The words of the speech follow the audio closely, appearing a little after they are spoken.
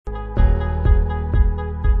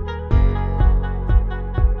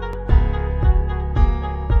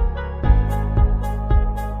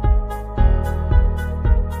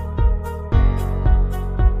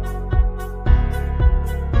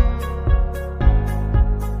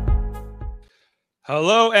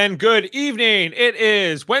Hello and good evening. It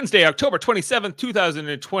is Wednesday, October 27th,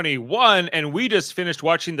 2021, and we just finished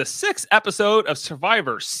watching the 6th episode of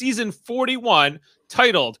Survivor Season 41,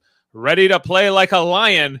 titled Ready to Play Like a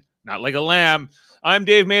Lion, Not Like a Lamb. I'm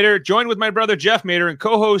Dave Mader, joined with my brother Jeff Mader and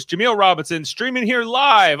co-host Jameel Robinson, streaming here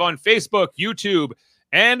live on Facebook, YouTube,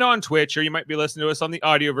 and on Twitch, or you might be listening to us on the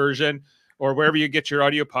audio version or wherever you get your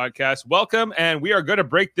audio podcast. Welcome, and we are going to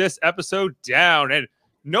break this episode down. And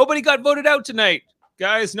nobody got voted out tonight.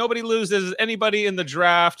 Guys, nobody loses anybody in the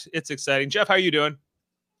draft. It's exciting. Jeff, how are you doing?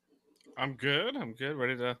 I'm good.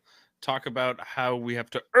 Ready to talk about how we have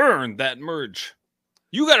to earn that merge.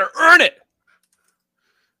 You got to earn it.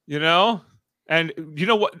 You know? And you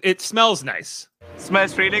know what? It smells nice.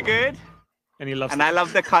 Smells really good. And he loves And I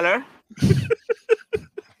love the color.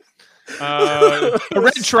 The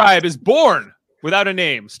Red Tribe is born without a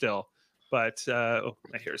name still. But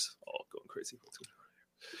my hair's all going crazy.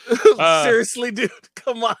 Seriously, dude,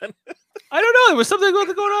 come on. I don't know. There was something going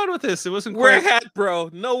on with this. It wasn't Wear quite... a hat, bro.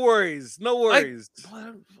 No worries.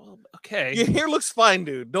 Okay. Your hair looks fine,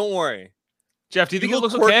 dude. Don't worry. Jeff, do you think it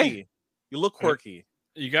looks quirky. okay? You look quirky.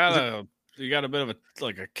 You got a bit of a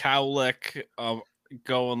cowlick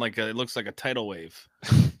going like it looks like a tidal wave.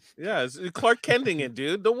 Yeah, it's Clark Kenting it,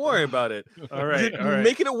 dude. Don't worry about it. All right. You're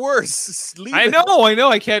making it worse. I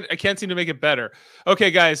know. I can't seem to make it better.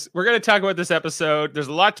 Okay, guys, we're going to talk about this episode. There's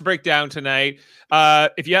a lot to break down tonight.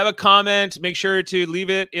 If you have a comment, make sure to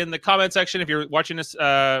leave it in the comment section. If you're watching us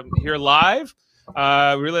here live,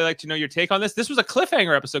 really like to know your take on this. This was a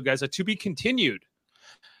cliffhanger episode, guys. A to be continued.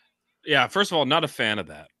 Yeah. First of all, not a fan of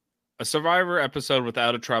that. A Survivor episode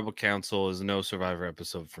without a tribal council is no Survivor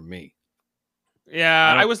episode for me.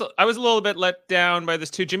 Yeah, I was a little bit let down by this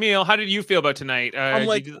too. Jameel, how did you feel about tonight? I'm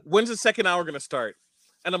like, when's the second hour gonna start?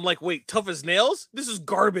 And I'm like, wait, tough as nails? This is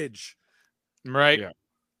garbage. Right.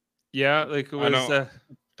 Yeah. Like it was.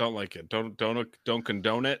 Don't like it. Don't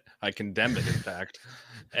condone it. I condemn it. In fact,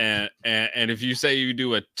 and if you say you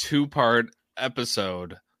do a 2-part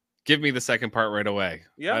episode, give me the second part right away.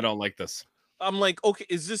 Yeah. I don't like this. I'm like, okay,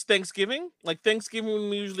 is this Thanksgiving? Like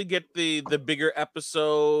Thanksgiving, we usually get the bigger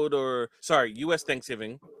episode, or sorry, U.S.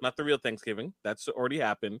 Thanksgiving, not the real Thanksgiving. That's already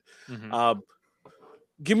happened. Mm-hmm.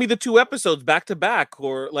 Give me the 2 episodes back to back,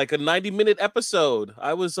 or like a 90-minute episode.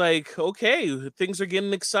 I was like, okay, things are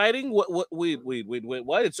getting exciting. What? Wait,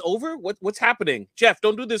 what? It's over? What's happening? Jeff,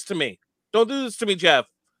 don't do this to me. Don't do this to me, Jeff.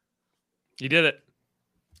 You did it.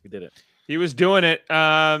 You did it. He was doing it.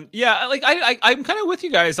 Yeah, like I'm kind of with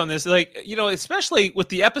you guys on this. Like, you know, especially with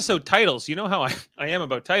the episode titles. You know how I am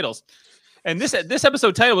about titles. And this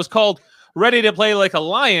episode title was called Ready to Play Like a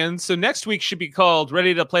Lion. So next week should be called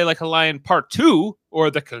Ready to Play Like a Lion Part 2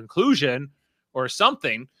 or The Conclusion or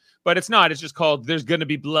something. But it's not. It's just called There's Gonna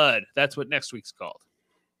Be Blood. That's what next week's called.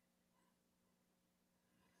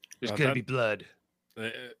 There's gonna be blood.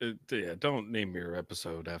 Yeah, don't name your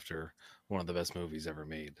episode after one of the best movies ever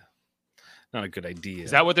made. Not a good idea.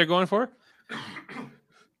 Is that what they're going for?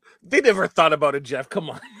 They never thought about it, Jeff. Come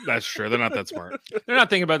on. That's true. They're not that smart. They're not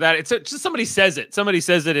thinking about that. It's just somebody says it. Somebody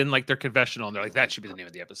says it in like their confessional, and they're like, "That should be the name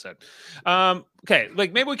of the episode." Okay,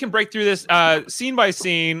 like maybe we can break through this scene by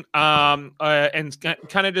scene, and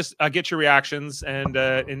kind of just get your reactions and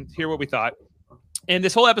hear what we thought. And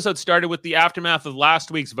this whole episode started with the aftermath of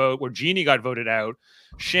last week's vote, where Jeannie got voted out.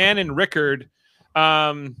 Shan and Rickard,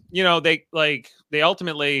 they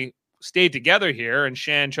ultimately stayed together here, and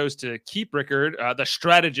Shan chose to keep Rickard, the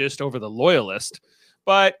strategist, over the loyalist.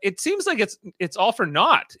 But it seems like it's all for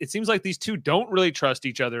naught. It seems like these two don't really trust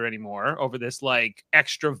each other anymore over this like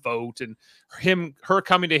extra vote, and her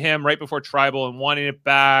coming to him right before tribal and wanting it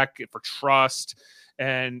back for trust.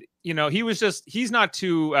 And he's not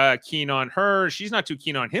too keen on her. She's not too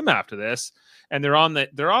keen on him after this. And they're on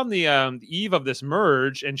the eve of this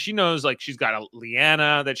merge, and she knows like she's got a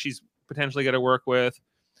Leanna that she's potentially going to work with.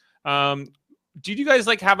 Did you guys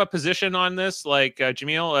like have a position on this, like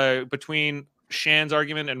Jameel, between Shan's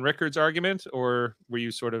argument and Rickard's argument, or were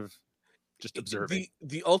you sort of just observing?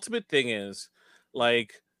 The ultimate thing is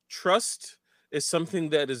like trust is something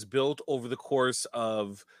that is built over the course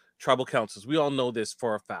of tribal councils. We all know this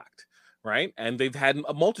for a fact, right? And they've had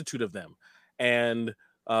a multitude of them, and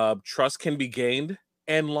trust can be gained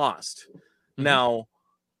and lost. Mm-hmm. Now,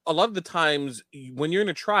 a lot of the times when you're in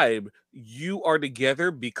a tribe, you are together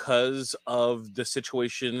because of the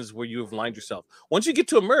situations where you have aligned yourself. Once you get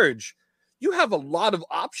to a merge, you have a lot of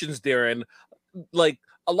options there. And like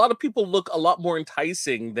a lot of people look a lot more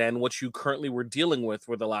enticing than what you currently were dealing with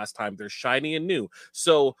for the last time. They're shiny and new.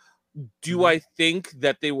 So do I think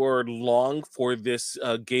that they were long for this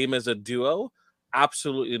game as a duo?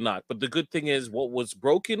 Absolutely not. But the good thing is what was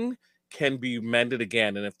broken can be mended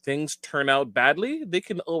again. And if things turn out badly, they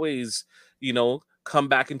can always, come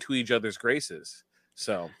back into each other's graces.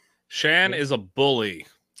 So Shan is a bully.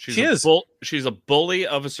 She is. She's a bully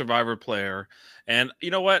of a Survivor player. And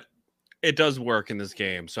you know what? It does work in this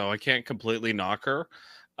game, so I can't completely knock her.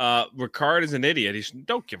 Ricard is an idiot.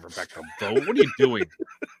 Don't give Rebecca a vote. What are you doing?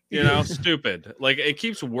 Stupid. Like, it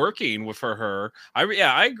keeps working for her.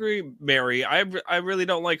 I agree, Mary. I really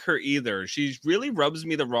don't like her either. She really rubs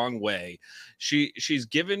me the wrong way. She's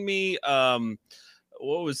given me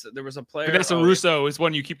there was a player, Vanessa Russo is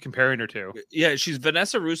one you keep comparing her to. Yeah, she's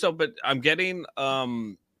Vanessa Russo, but I'm getting a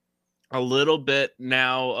little bit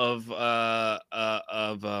now of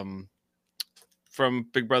from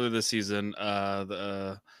Big Brother this season,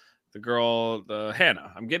 the girl,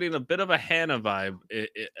 Hannah. I'm getting a bit of a Hannah vibe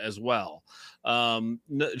as well.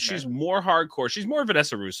 She's more hardcore. She's more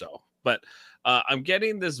Vanessa Russo, but I'm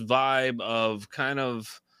getting this vibe of kind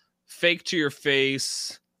of fake to your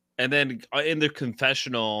face. And then in the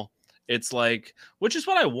confessional, it's like, which is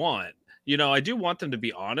what I want. I do want them to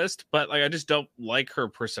be honest, but like, I just don't like her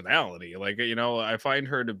personality. Like, I find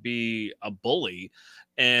her to be a bully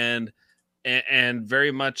and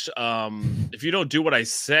very much, if you don't do what I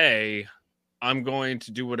say, I'm going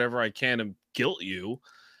to do whatever I can to guilt you.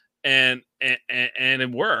 And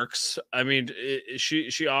it works. I mean,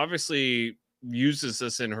 she obviously uses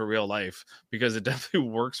this in her real life because it definitely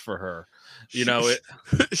works for her. She's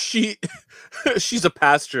a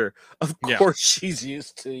pastor. Of course, she's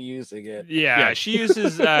used to using it. Yeah. She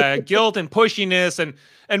uses guilt and pushiness,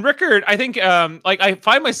 and Rickard. I think I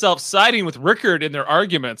find myself siding with Rickard in their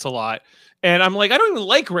arguments a lot. And I'm like, I don't even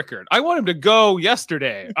like Rickard. I want him to go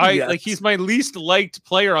yesterday. He's my least liked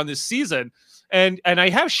player on this season. And I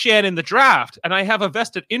have Shan in the draft, and I have a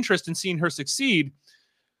vested interest in seeing her succeed.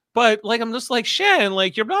 But like, I'm just like, Shan,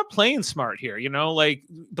 like, you're not playing smart here. Like,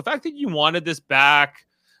 the fact that you wanted this back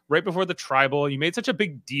right before the tribal, you made such a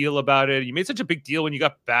big deal about it. You made such a big deal when you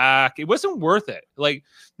got back. It wasn't worth it. Like,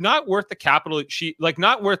 not worth the capital.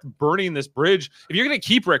 Not worth burning this bridge. If you're going to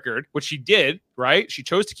keep Rickard, which she did, right? She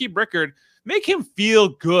chose to keep Rickard. Make him feel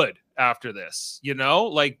good after this,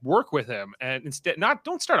 like, work with him, and instead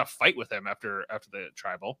don't start a fight with him after the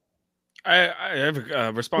tribal. I have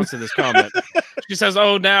a response to this comment. She says,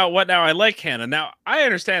 "Oh, what now? I like Hannah." Now, I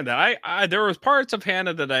understand that. I there was parts of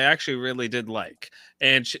Hannah that I actually really did like,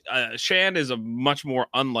 and Shan is a much more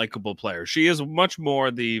unlikable player. She is much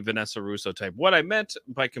more the Vanessa Russo type. What I meant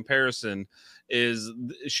by comparison is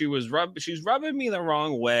she's rubbing me the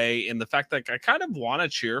wrong way in the fact that I kind of want to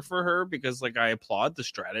cheer for her because, like, I applaud the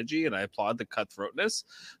strategy and I applaud the cutthroatness,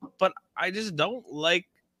 but I just don't like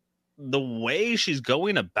the way she's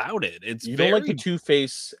going about it. You don't like the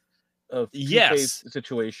two-face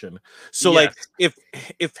situation. So like,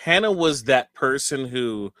 if Hannah was that person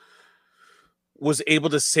who was able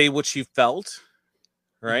to say what she felt,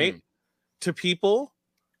 right, to people,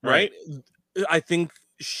 right, I think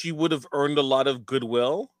she would have earned a lot of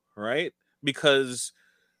goodwill, right, because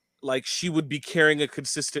like, she would be carrying a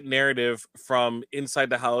consistent narrative from inside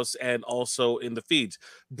the house and also in the feeds.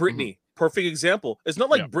 Brittany, perfect example. It's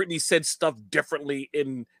not like Brittany said stuff differently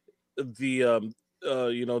in the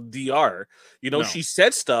DR. No. She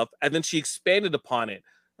said stuff and then she expanded upon it,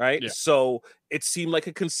 right? So it seemed like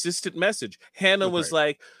a consistent message. Hannah was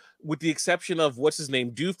like, with the exception of what's his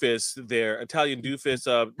name, Doofus there, Italian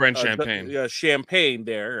Doofus, Brent Champagne. Champagne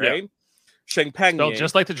there, right? Champagne. Spelled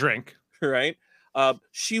just like the drink, right?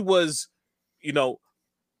 She was,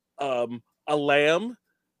 a lamb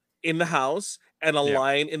in the house and a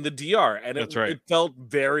lion in the DR, and it felt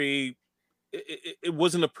very. It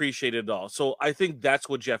wasn't appreciated at all. So I think that's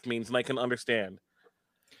what Jeff means, and I can understand.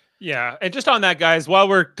 Yeah, and just on that, guys, while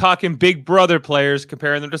we're talking Big Brother players,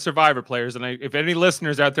 comparing them to Survivor players, and if any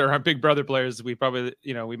listeners out there are Big Brother players, we probably,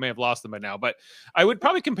 we may have lost them by now, but I would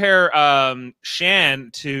probably compare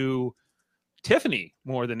Shan to Tiffany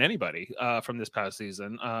more than anybody from this past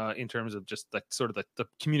season in terms of just like sort of the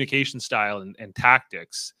communication style and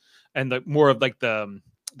tactics, and the more of like the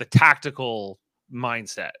tactical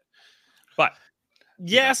mindset. But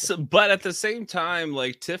yes, but at the same time,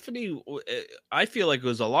 like, Tiffany, I feel like it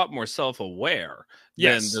was a lot more self-aware.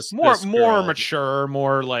 Yes, than this more mature,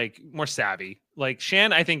 more savvy. Like,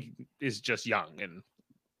 Shan, I think, is just young and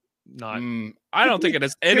not. I don't think it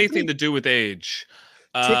has anything to do with age.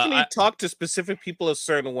 Tiffany talked to specific people a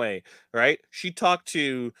certain way, right? She talked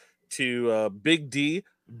to Big D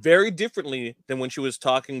very differently than when she was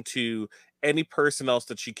talking to any person else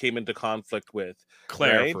that she came into conflict with.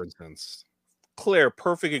 Claire, for instance. Claire,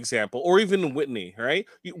 perfect example. Or even Whitney, right?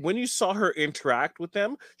 When you saw her interact with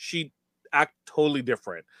them, she act totally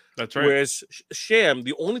different. That's right. Whereas Sham,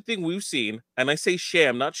 the only thing we've seen, and I say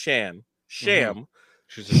Sham, not Shan, Sham,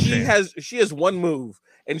 She's a sham. she has one move,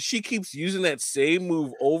 and she keeps using that same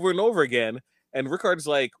move over and over again. And Rickard's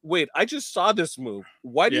like, wait, I just saw this move.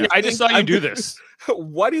 Why do Yeah. you I just think saw you I'm do gonna- this.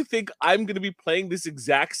 Why do you think I'm going to be playing this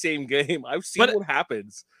exact same game? I've seen But- what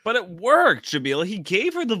happens. But it worked, Jamil. He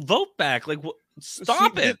gave her the vote back. Like,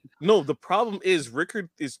 stop See, it. No, the problem is Rickard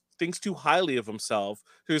thinks too highly of himself.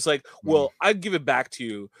 So he's like, well, I'd give it back to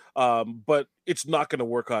you, but it's not going to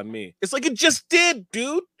work on me. It's like, it just did,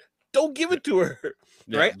 dude. Don't give it to her.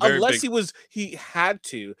 Yeah, Right? very Unless big- he had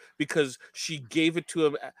to, because she gave it to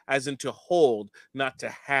him as in to hold, not to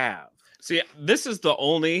have. See, this is the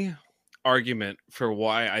only argument for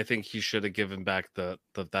why I think he should have given back that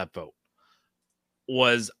vote.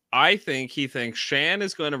 Was I think he thinks Shan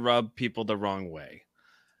is going to rub people the wrong way,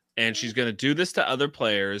 and she's going to do this to other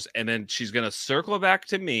players, and then she's going to circle back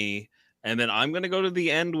to me, and then I'm going to go to the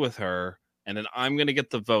end with her, and then I'm going to get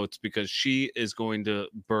the votes because she is going to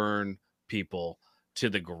burn people to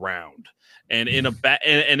the ground, and in a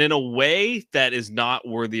and in a way that is not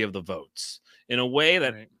worthy of the votes, in a way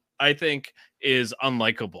that Right. I think is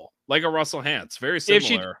unlikable, like a Russell Hantz, very If she-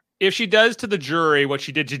 similar. If she does to the jury what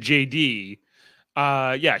she did to JD,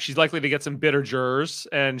 yeah, she's likely to get some bitter jurors,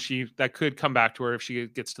 and that could come back to her if she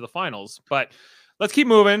gets to the finals. But let's keep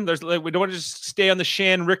moving. We don't want to just stay on the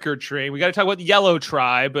Shan Rickard train. We got to talk about the Yellow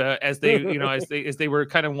Tribe as they, as they were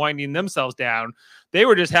kind of winding themselves down. They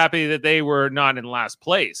were just happy that they were not in last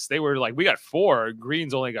place. They were like, we got 4,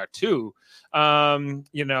 Green's only got 2. And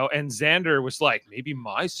Xander was like, maybe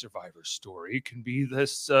my Survivor story can be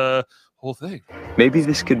this whole thing. Maybe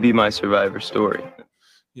this could be my Survivor story.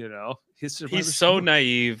 His Survivor He's so story.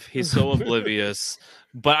 naive. He's so oblivious.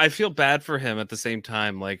 But I feel bad for him at the same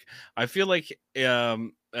time. Like, I feel like I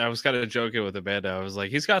was kind of joking with Amanda. I was like,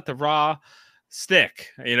 he's got the raw stick.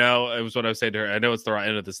 It was what I was saying to her. I know it's the raw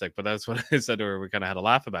end of the stick, but that's what I said to her. We kind of had a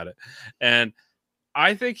laugh about it. And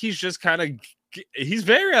I think he's just he's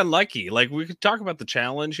very unlucky. Like, we could talk about the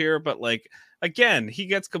challenge here, but like, again, he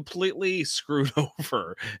gets completely screwed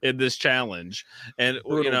over in this challenge. And,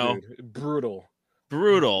 Brutal.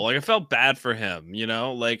 brutal. Like, I felt bad for him,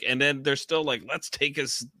 like, and then they're still like, let's take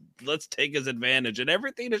his advantage, and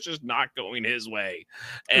everything is just not going his way.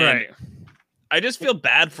 And Right. I just feel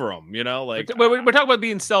bad for him, like We're talking about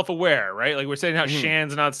being self-aware, right? Like, we're saying how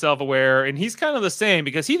Shan's not self-aware, and he's kind of the same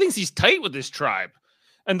because he thinks he's tight with this tribe,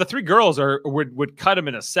 and the 3 girls would cut him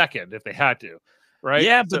in a second if they had to, right?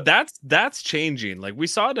 Yeah, but that's changing. Like, we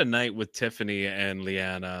saw tonight with Tiffany and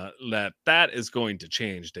Liana that is going to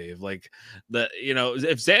change, Dave. Like,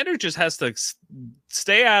 if Xander just has to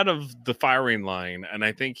stay out of the firing line, and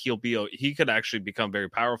I think he could actually become very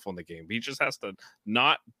powerful in the game. He just has to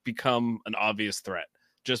not become an obvious threat.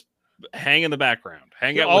 Just hang in the background.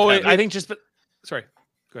 Hang out. Oh, with I think sorry.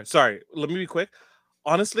 Go ahead. Sorry, let me be quick.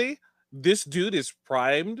 Honestly, this dude is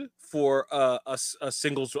primed for a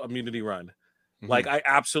singles immunity run. Like, I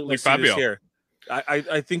absolutely Like see this Fabio. here.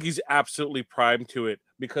 I think he's absolutely primed to it,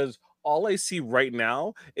 because all I see right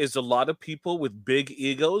now is a lot of people with big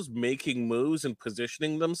egos making moves and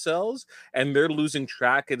positioning themselves, and they're losing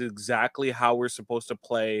track at exactly how we're supposed to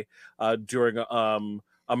play during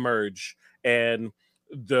a merge. And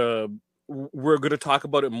we're going to talk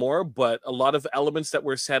about it more, but a lot of elements that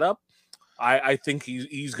were set up, I think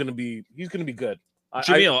he's going to be good.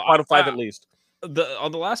 Jamil, out of 5 at least.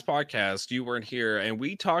 On the last podcast, you weren't here, and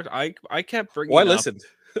we talked. I kept bringing. Well, I up- listened.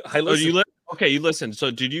 I Oh, listened. okay, you listened. So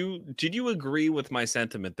did you agree with my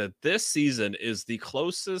sentiment that this season is the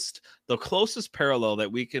closest parallel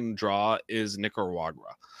that we can draw is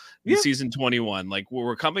Nicaragua, Yeah. season 21. Like,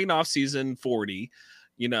 we're coming off season 40,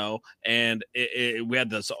 and we had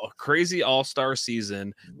this crazy all-star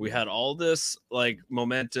season. We had all this like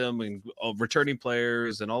momentum and returning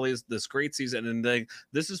players and all this great season, and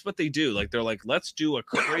this is what they do. Like, they're like, let's do a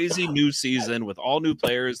crazy new season with all new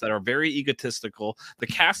players that are very egotistical. The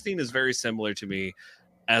casting is very similar to me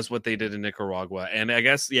as what they did in Nicaragua, and I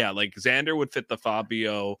guess like Xander would fit the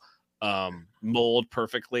Fabio mold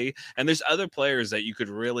perfectly, and there's other players that you could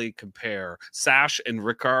really compare. Sash and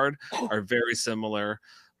Rickard are very similar.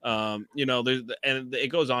 And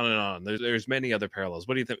it goes on and on. There's many other parallels.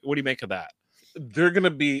 What do you think? What do you make of that? They're going to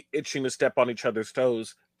be itching to step on each other's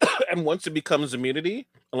toes. And once it becomes immunity,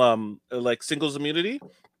 like singles immunity,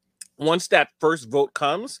 once that first vote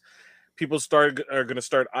comes, people are going to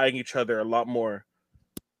start eyeing each other a lot more.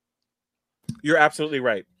 You're absolutely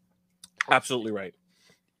right. Absolutely right.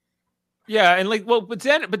 Yeah, and like, well, but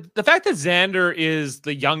the fact that Xander is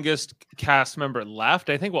the youngest cast member left,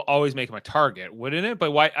 I think will always make him a target, wouldn't it?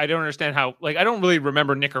 But why? I don't understand how. Like, I don't really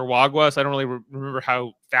remember Nicaragua, so I don't really remember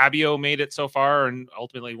how Fabio made it so far and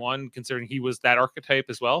ultimately won, considering he was that archetype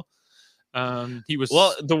as well. He was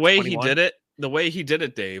the way 21. he did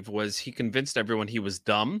it, Dave, was he convinced everyone he was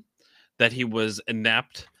dumb, that he was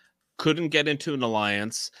inept, couldn't get into an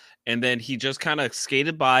alliance. And then he just kind of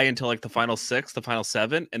skated by until like the final 6, the final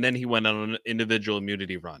 7, and then he went on an individual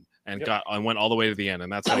immunity run and went all the way to the end,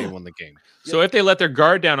 and that's how he won the game. So if they let their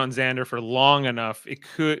guard down on Xander for long enough,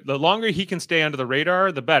 the longer he can stay under the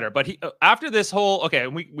radar, the better. But he after this whole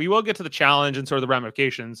we will get to the challenge and sort of the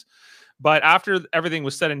ramifications. But after everything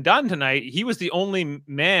was said and done tonight, he was the only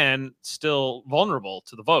man still vulnerable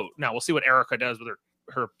to the vote. Now we'll see what Erica does with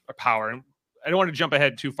her power. And I don't want to jump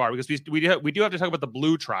ahead too far because we do have to talk about the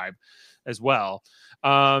Blue Tribe as well.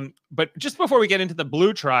 But just before we get into the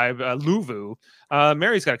Blue Tribe, Luvu,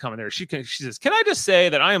 Mary's got to come in there. She says, "Can I just say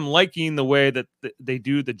that I am liking the way that they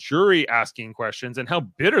do the jury asking questions and how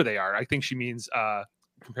bitter they are?" I think she means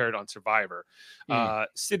compared on Survivor,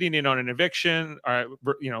 sitting in on an eviction,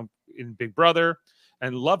 in Big Brother.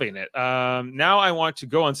 And loving it. Now I want to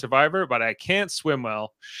go on Survivor, but I can't swim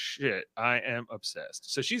well. Shit, I am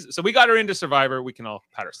obsessed. So we got her into Survivor. We can all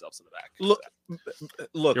pat ourselves in the back.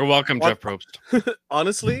 Look. You're welcome, Jeff Probst.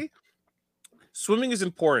 Honestly, swimming is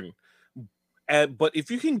important, but if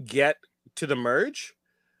you can get to the merge,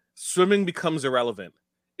 swimming becomes irrelevant.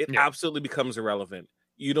 It absolutely becomes irrelevant.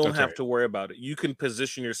 You don't have to worry about it. You can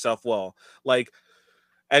position yourself well.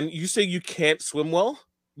 And you say you can't swim well.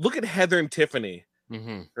 Look at Heather and Tiffany.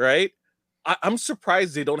 Mm-hmm. Right, I'm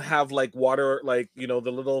surprised they don't have like water, the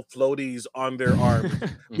little floaties on their arm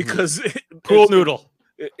because pool noodle.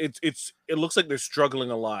 It looks like they're struggling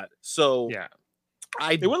a lot. So yeah,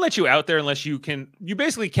 they wouldn't let you out there unless you can. You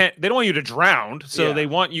basically can't. They don't want you to drown, so they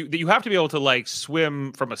want you. You have to be able to like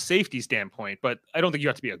swim from a safety standpoint, but I don't think you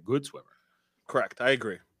have to be a good swimmer. Correct, I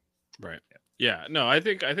agree. Right. Yeah. No, I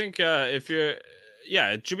think if you're.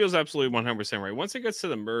 Yeah, Jubio's absolutely 100% right. Once it gets to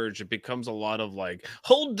the merge, it becomes a lot of like,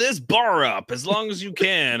 hold this bar up as long as you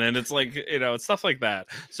can, and it's like it's stuff like that.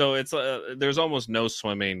 So it's there's almost no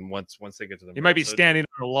swimming once they get to the merge. You might be standing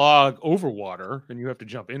on a log over water, and you have to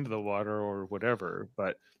jump into the water or whatever.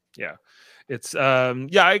 But yeah, it's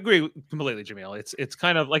I agree completely, Jamil. It's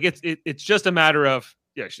kind of like it's just a matter of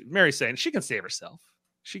Mary's saying she can save herself.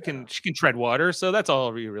 She can tread water, so that's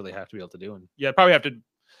all you really have to be able to do. And probably have to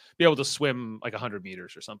be able to swim like 100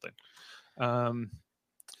 meters or something.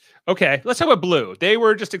 Okay, let's talk about Blue. They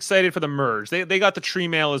were just excited for the merge. They got the tree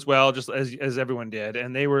mail as well, just as everyone did,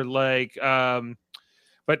 and they were like,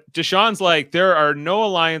 but Deshaun's like, there are no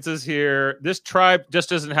alliances here. This tribe just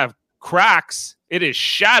doesn't have cracks. It is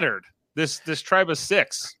shattered. This tribe of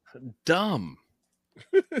 6. Dumb.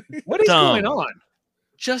 What is going on?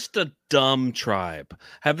 Just a dumb tribe.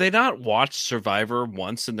 Have they not watched Survivor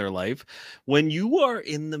once in their life? When you are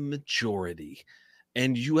in the majority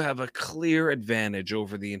and you have a clear advantage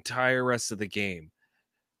over the entire rest of the game,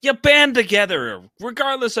 you band together,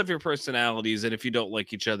 regardless of your personalities. And if you don't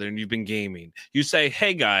like each other and you've been gaming, you say,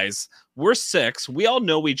 hey guys, we're 6. We all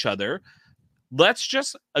know each other. Let's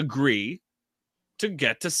just agree to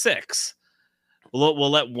get to 6.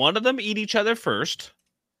 We'll let one of them eat each other first.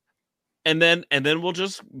 And then we'll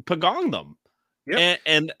just pagong them. Yeah.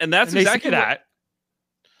 And that's exactly that.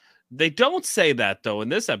 They don't say that though in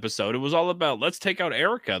this episode. It was all about let's take out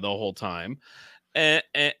Erica the whole time. But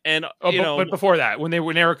before that,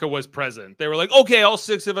 when Erica was present, they were like, okay, all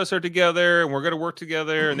 6 of us are together and we're going to work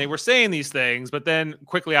together. And they were saying these things, but then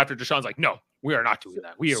quickly after, Deshaun's like, no, we are not doing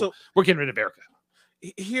that. We're getting rid of Erica.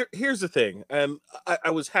 Here's the thing.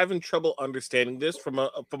 I was having trouble understanding this from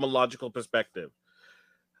a logical perspective.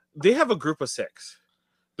 They have a group of 6.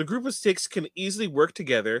 The group of 6 can easily work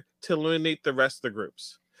together to eliminate the rest of the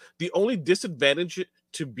groups. The only disadvantage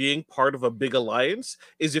to being part of a big alliance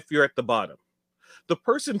is if you're at the bottom. The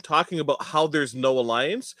person talking about how there's no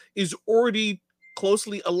alliance is already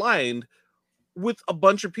closely aligned with a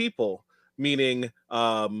bunch of people, meaning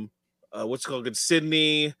what's called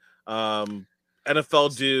Sydney,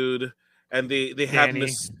 NFL dude, and they have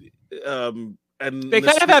this and they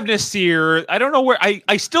kind of have Nasir. I don't know where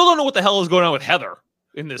I still don't know what the hell is going on with Heather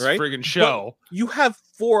in this friggin' show. But you have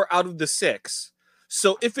 4 out of the 6.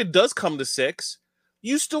 So if it does come to 6,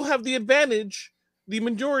 you still have the advantage, the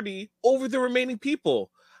majority over the remaining people.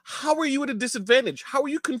 How are you at a disadvantage? How are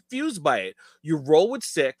you confused by it? You roll with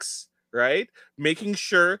 6, right? Making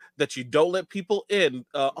sure that you don't let people in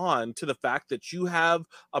on to the fact that you have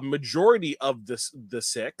a majority of the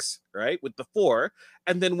 6, right, with the 4,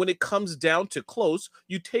 and then when it comes down to close,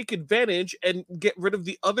 you take advantage and get rid of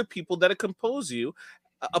the other people that oppose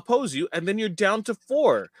you, and then you're down to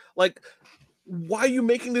 4. Like, why are you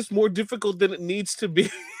making this more difficult than it needs to be?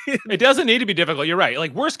 It doesn't need to be difficult. You're right.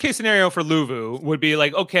 Like, worst case scenario for Luvu would be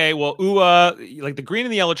like, okay, well, Ua, like the green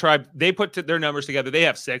and the yellow tribe, they put their numbers together. They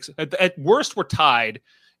have 6. At worst, we're tied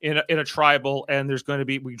in a tribal, and there's going to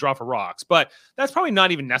be, we draw for rocks. But that's probably not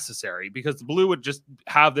even necessary, because the blue would just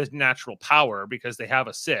have this natural power because they have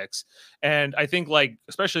a 6. And I think, like,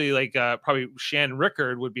 especially like probably Shan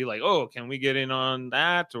Rickard would be like, oh, can we get in on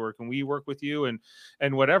that, or can we work with you,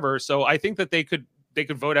 and whatever. So I think that they could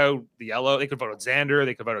vote out the yellow. They could vote out Xander.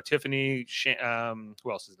 They could vote out Tiffany.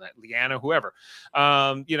 Who else is that? Leanna, whoever.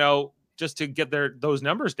 You know, just to get those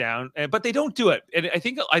numbers down. But they don't do it. And I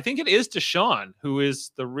think it is Deshaun who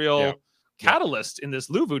is the real catalyst in this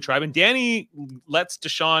Luvu tribe. And Danny lets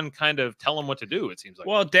Deshaun kind of tell him what to do, it seems like.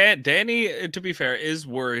 Well, Danny, to be fair, is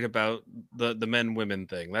worried about the men-women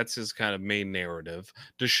thing. That's his kind of main narrative.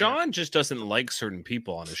 Deshaun just doesn't like certain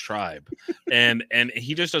people on his tribe. and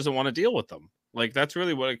he just doesn't want to deal with them. Like, that's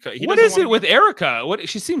really what what is it with Erica?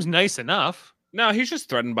 She seems nice enough. No, he's just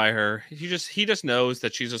threatened by her. He just knows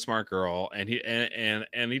that she's a smart girl, and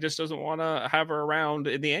he just doesn't want to have her around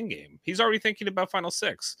in the end game. He's already thinking about Final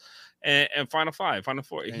 6 and Final 5, Final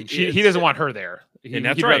 4. He doesn't want her there.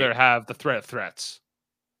 He'd rather have the threat of threats.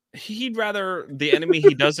 He'd rather the enemy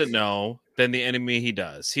he doesn't know than the enemy he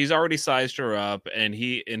does. He's already sized her up, and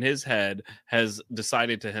he, in his head, has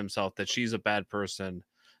decided to himself that she's a bad person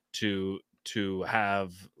to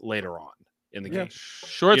have later on in the game.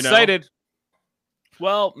 Short-sighted.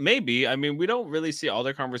 Well, maybe. I mean, we don't really see all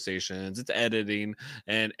their conversations. It's editing,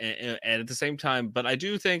 and at the same time, but I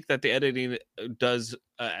do think that the editing does,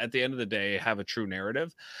 at the end of the day, have a true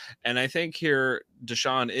narrative. And I think here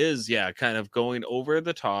Deshaun is, kind of going over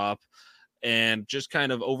the top and just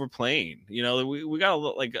kind of overplaying. You know, we got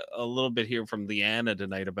a little bit here from Leanna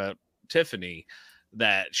tonight about Tiffany,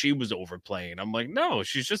 that she was overplaying. I'm like, no,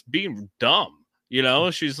 she's just being dumb. You know,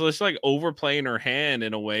 she's just like overplaying her hand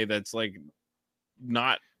in a way that's like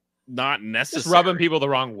not necessary. Just rubbing people the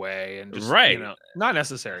wrong way, and just, right, you know, not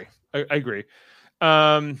necessary. I agree.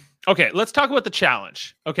 Okay, let's talk about the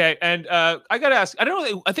challenge. Okay, and I gotta ask, I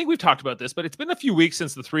don't know, I think we've talked about this, but it's been a few weeks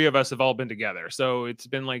since the 3 of us have all been together. So it's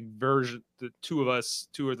been like the 2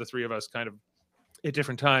 or the 3 of us kind of at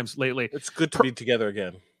different times lately. It's good to be together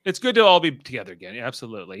again. It's good to all be together again. Yeah,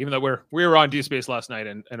 absolutely. Even though we were on DSpace last night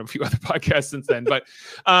and a few other podcasts since then. But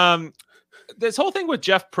this whole thing with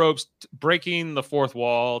Jeff Probst breaking the 4th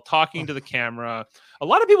wall, talking to the camera, a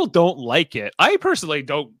lot of people don't like it. I personally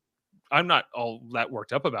don't. I'm not all that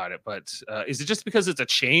worked up about it, but is it just because it's a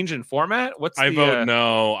change in format? I vote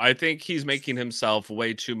no. I think he's making himself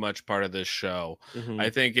way too much part of this show. Mm-hmm. I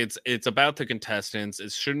think it's about the contestants.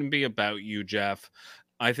 It shouldn't be about you, Jeff.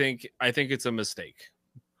 I think it's a mistake.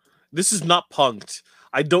 This is not punked.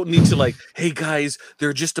 I don't need to like, hey guys,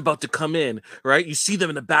 they're just about to come in, right? You see them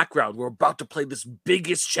in the background. We're about to play this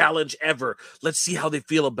biggest challenge ever. Let's see how they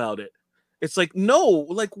feel about it. It's like, no,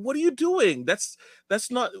 like, what are you doing? That's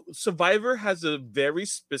not. Survivor has a very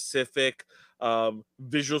specific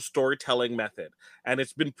visual storytelling method, and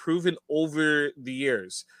it's been proven over the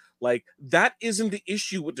years. Like, that isn't the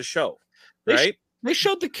issue with the show, right? They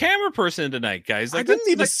showed the camera person tonight, guys. Like, I didn't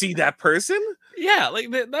need to see that person. Yeah,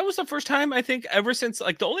 like that was the first time, I think, ever since,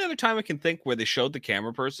 like, the only other time I can think where they showed the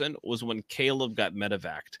camera person was when Caleb got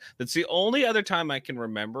medevaced. That's the only other time I can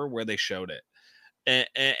remember where they showed it.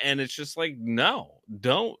 And it's just like, no,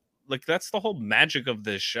 don't. Like, that's the whole magic of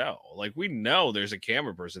this show. Like, we know there's a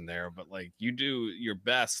camera person there, but like, you do your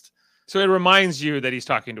best. So it reminds you that he's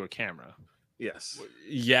talking to a camera. Yes.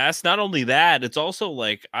 Not only that, it's also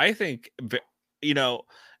like, I think, you know,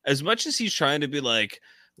 as much as he's trying to be like,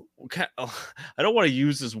 I don't want to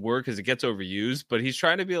use this word because it gets overused, but he's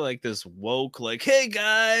trying to be like this woke, like, hey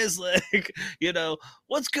guys, like, you know,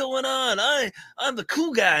 what's going on? I'm the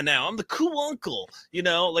cool guy now. I'm the cool uncle, you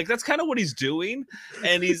know, like, that's kind of what he's doing.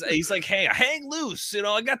 And he's like, hey, I hang loose, you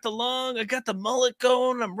know, I got the mullet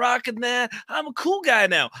going, I'm rocking that. I'm a cool guy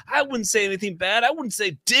now. I wouldn't say anything bad. I wouldn't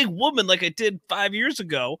say dig woman like I did 5 years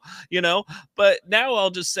ago, you know, but now I'll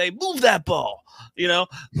just say, move that ball, you know,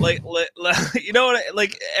 like you know what,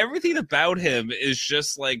 like, everything about him is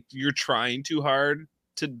just like, you're trying too hard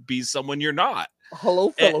to be someone you're not. Hello,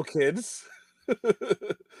 fellow kids.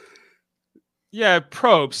 Yeah,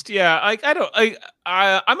 Probst. Yeah, like,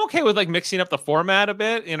 I'm okay with like mixing up the format a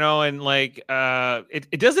bit, you know, and like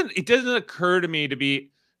it doesn't occur to me to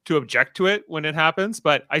be to object to it when it happens,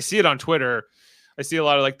 but I see it on Twitter. I see a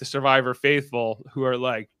lot of like the Survivor faithful who are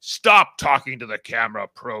like, "Stop talking to the camera,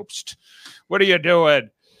 Probst. What are you doing?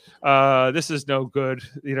 This is no good.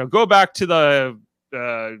 Go back to the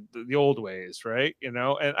old ways, right?" And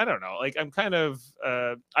I don't know. Like, I'm kind of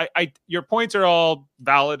your points are all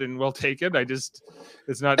valid and well taken.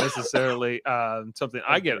 It's not necessarily something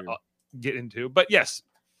I get into, but yes,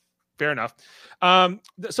 fair enough.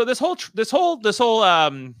 So this whole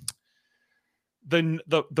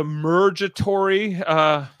the mergatory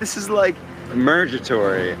This is like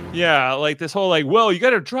mergatory. yeah, like this whole like, well, you got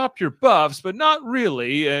to drop your buffs but not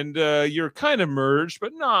really, and you're kind of merged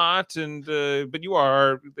but not, and but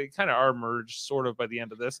they kind of are merged sort of by the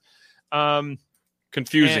end of this.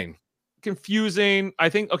 Confusing. I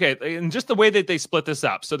think. Okay, and just the way that they split this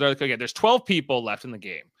up, so they're like, okay, there's 12 people left in the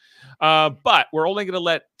game, but we're only going to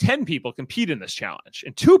let 10 people compete in this challenge,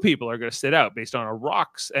 and 2 people are going to sit out based on a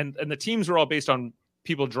rocks, and the teams are all based on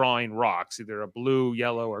people drawing rocks, either a blue,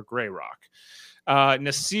 yellow, or gray rock.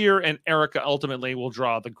 Nasir and Erica ultimately will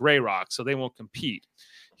draw the gray rock, so they won't compete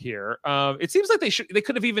here. It seems like they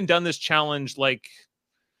could have even done this challenge like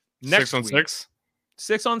next 6 on week. 6.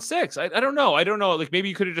 6 on 6. I don't know. Like, maybe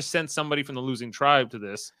you could have just sent somebody from the losing tribe to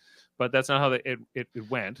this, but that's not how it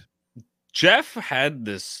went. Jeff had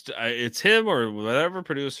this. It's him or whatever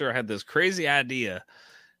producer had this crazy idea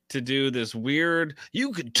to do this weird.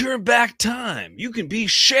 You can turn back time. You can be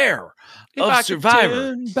Cher of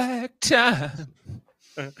Survivor. Turn back time.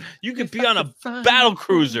 You can be on a battle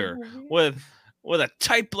cruiser with a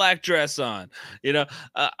tight black dress on.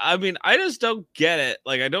 I mean, I just don't get it.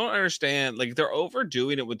 Like, I don't understand. Like, they're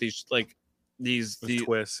overdoing it with these the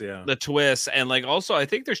twists, yeah. The twists, and like also I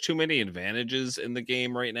think there's too many advantages in the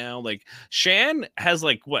game right now. Like, Shan has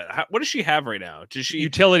like what does she have right now? Does she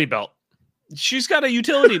utility belt? She's got a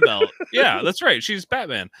utility belt. Yeah, that's right. She's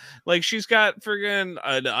Batman. Like, she's got friggin'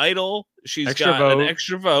 an idol. She's got an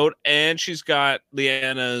extra vote, and she's got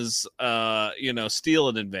Leanna's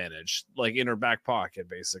stealing advantage, like in her back pocket,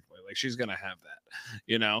 basically. Like, she's gonna have that,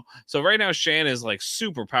 So right now, Shan is like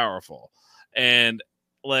super powerful, and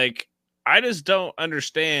like I just don't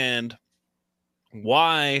understand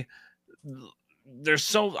why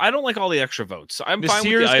I don't like all the extra votes. I'm fine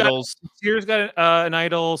with the idols. Nasir's got an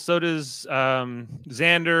idol. So does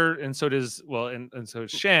Xander, and so does and so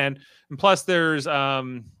does Shan. And plus, there's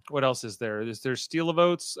what else is there? Is there steal a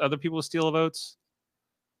votes? Other people steal a votes?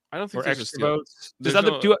 I don't think or there's extra a votes. Do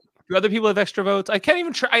other people have extra votes? I can't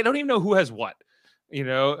even try. I don't even know who has what.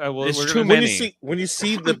 It's too many. When you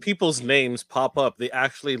see the people's names pop up, they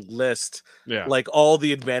actually list like all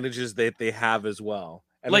the advantages that they have as well,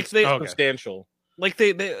 and like they substantial. Like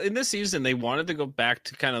they in this season, they wanted to go back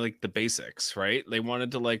to kind of like the basics, right? They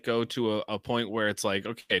wanted to like go to a point where it's like,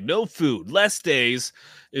 okay, no food, less days.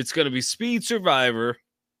 It's going to be speed Survivor,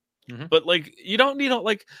 but like you don't need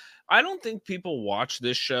like. I don't think people watch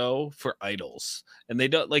this show for idols, and they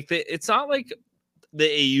don't like it's not like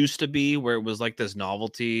it used to be where it was like this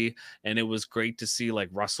novelty, and it was great to see like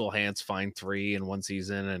Russell Hantz find 3 in one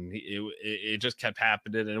season, and it just kept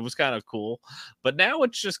happening, and it was kind of cool. But now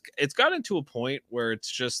it's gotten to a point where it's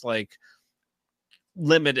just like,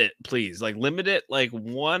 limit it, please. Like, limit it like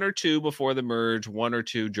 1 or 2 before the merge, 1 or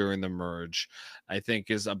 2 during the merge, I think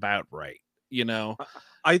is about right.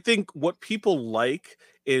 I think what people like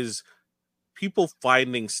is people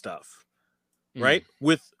finding stuff, right?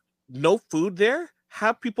 With no food there,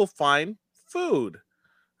 have people find food,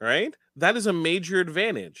 right? That is a major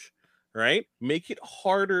advantage, right? Make it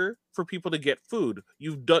harder for people to get food.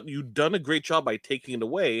 You've done a great job by taking it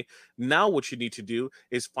away. Now what you need to do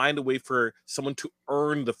is find a way for someone to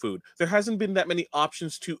earn the food. There hasn't been that many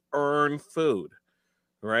options to earn food,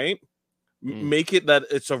 right? Make it that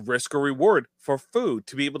it's a risk or reward for food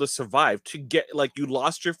to be able to survive, to get, like, you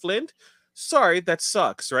lost your flint. Sorry, that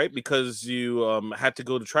sucks, right? Because you had to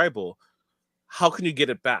go to tribal. How can you get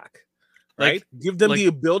it back? Right? Give them the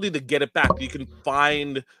ability to get it back. You can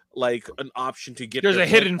find like an option to get. There's a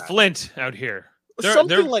hidden flint out here.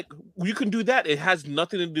 Something like you can do that. It has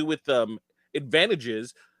nothing to do with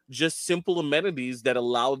advantages. Just simple amenities that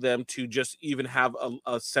allow them to just even have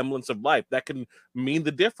a semblance of life. That can mean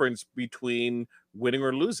the difference between winning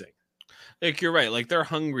or losing. Like, you're right. Like, they're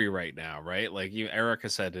hungry right now, right? Like, Erica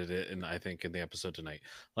said it, and I think in the episode tonight,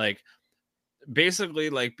 like, basically,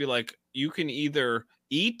 like, be like, you can either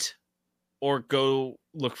eat or go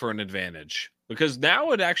look for an advantage, because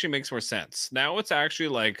now it actually makes more sense. Now it's actually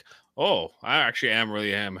like, oh, I actually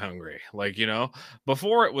really am hungry. Like,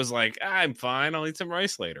 before it was like, I'm fine, I'll eat some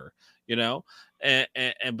rice later, and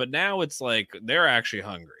but now it's like they're actually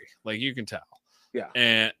hungry. Like, you can tell.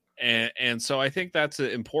 Yeah. and so I think that's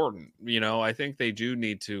important. I think they do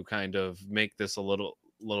need to kind of make this a little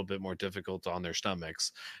bit more difficult on their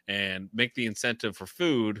stomachs and make the incentive for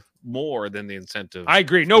food more than the incentive. I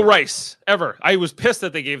agree. No rice ever. I was pissed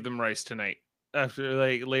that they gave them rice tonight after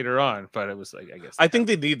later on, but it was I guess I think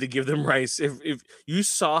they need to give them rice. If you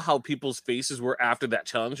saw how people's faces were after that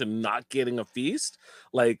challenge and not getting a feast,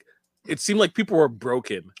 like it seemed like people were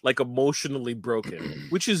broken, like emotionally broken,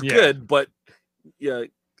 which is good, but yeah,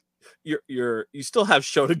 you still have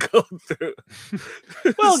show to go through.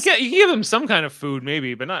 Well, you give them some kind of food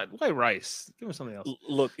maybe, but not why rice. Give them something else.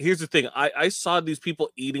 Look, here's the thing. I saw these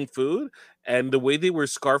people eating food, and the way they were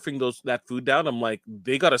scarfing that food down, I'm like,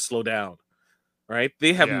 they got to slow down. Right?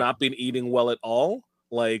 They have not been eating well at all.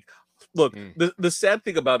 Like, look, the sad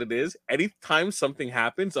thing about it is, anytime something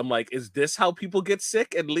happens, I'm like, is this how people get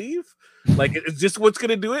sick and leave? Like, is this what's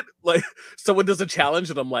gonna do it? Like, someone does a challenge,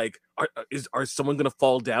 and I'm like, are someone gonna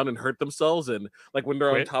fall down and hurt themselves? And like when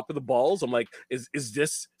they're on top of the balls, I'm like, is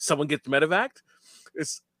this someone gets medevaced?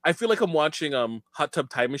 I feel like I'm watching Hot Tub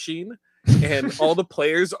Time Machine. And all the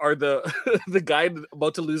players are the guy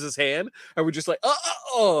about to lose his hand, and we're just like,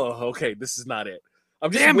 okay, this is not it.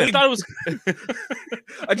 I'm just I thought it was.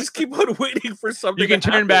 I just keep on waiting for something. You can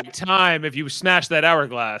turn back time if you smash that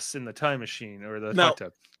hourglass in the time machine or the hot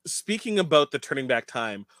tub. Speaking about the turning back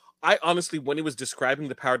time, I honestly, when he was describing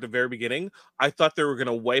the power at the very beginning, I thought they were going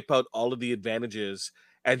to wipe out all of the advantages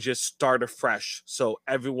and just start afresh, so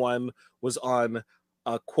everyone was on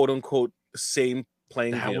a quote unquote same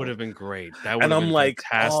playing that field. Would have been great. And I'm like,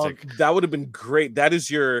 fantastic. That would have been great. That is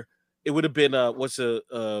it would have been EMP,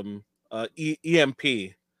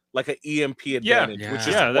 like an EMP advantage, which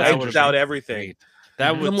just wiped out everything. Great.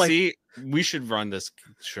 That would we should run this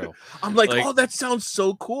show. I'm like, oh, that sounds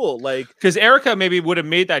so cool. Like, because Erica maybe would have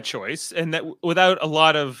made that choice and that without a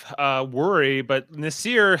lot of worry, but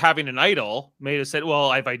Nasir having an idol made us say,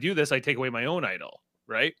 well, if I do this, I take away my own idol,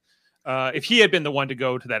 right? If he had been the one to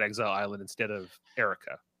go to that exile island instead of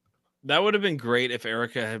Erica. That would have been great if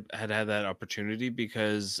Erica had that opportunity,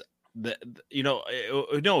 because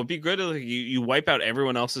it'd be good if you wipe out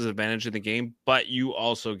everyone else's advantage in the game, but you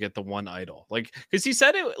also get the one idol. Like, because he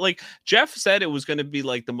said it, like Jeff said, it was going to be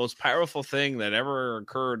like the most powerful thing that ever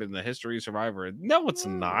occurred in the history of Survivor. No, it's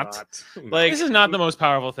not. Like, this is not the most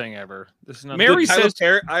powerful thing ever. This is not. Mary says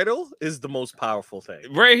idol is the most powerful thing.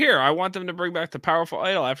 Right here, I want them to bring back the powerful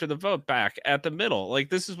idol after the vote back at the middle. Like,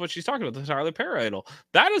 this is what she's talking about, the Tyler Perry idol.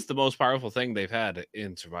 That is the most powerful thing they've had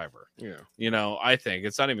in Survivor. Yeah, I think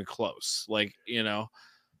it's not even close. Like,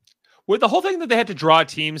 with the whole thing that they had to draw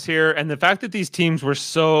teams here, and the fact that these teams were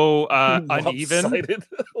so uneven,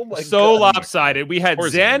 lopsided. We had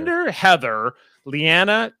Xander, Heather,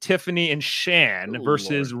 Leanna, Tiffany, and Shan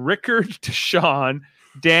versus Rickard, Deshawn,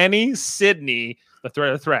 Danny, Sydney,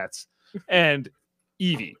 the threats, and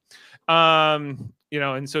Evie.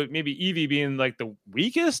 And so maybe Evie being like the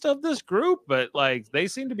weakest of this group, but like they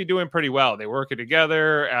seem to be doing pretty well. They work it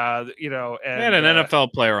together, and an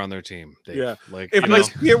NFL player on their team. Dave. Yeah, like if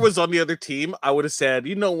Nasir was on the other team, I would have said,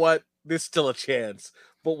 you know what, there's still a chance.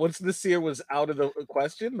 But once Nasir was out of the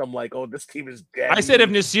question, I'm like, oh, this team is dead. I said if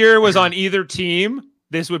Nasir was on either team,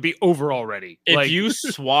 this would be over already. If you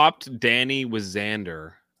swapped Danny with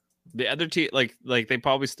Xander, the other team, like they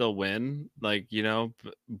probably still win, but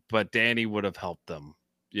Danny would have helped them,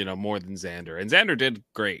 more than Xander. And Xander did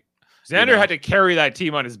great. Xander had to carry that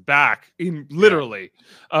team on his back, literally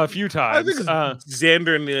a few times. I think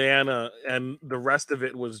Xander and Leanna, and the rest of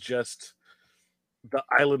it was just the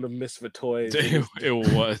island of misfit toys. It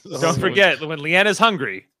was. Don't forget when Leanna's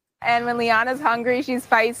hungry. And when Liana's hungry, she's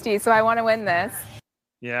feisty. So I want to win this.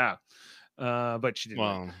 Yeah, but she didn't.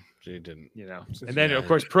 Well, she didn't, And then, of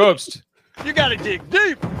course, Probst. You got to dig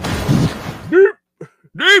deep.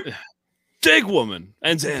 Dig woman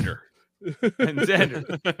and Xander.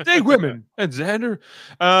 Dig women and Xander.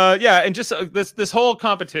 And just this whole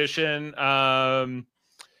competition.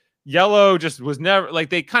 Yellow just was never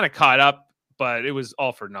like they kind of caught up, but it was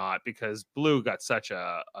all for naught because Blue got such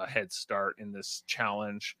a head start in this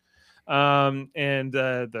challenge. And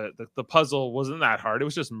the puzzle wasn't that hard. It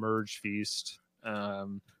was just Merge Feast.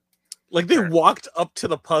 Like they walked up to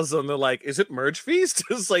the puzzle and they're like, "Is it Merge Feast?"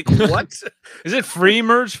 It's like, what? Is it free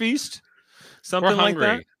Merge Feast? Something like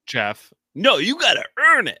that, Jeff. No, you gotta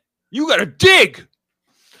earn it. You gotta dig.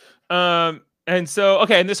 And so,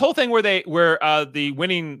 okay, and this whole thing where the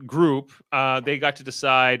winning group, they got to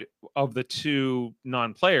decide of the two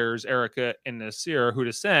non-players, Erica and Nasir, who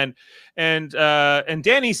to send, and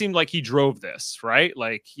Danny seemed like he drove this, right?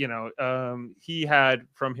 Like, he had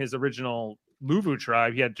from his original Luvu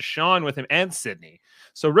tribe, he had Deshawn with him and Sydney.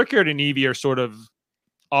 So Rickard and Evie are sort of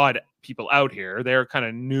odd people out here. They're kind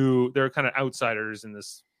of new. They're kind of outsiders in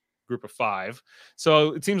this group of 5.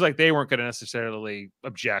 So it seems like they weren't going to necessarily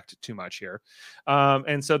object too much here.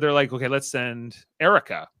 And so they're like, okay, let's send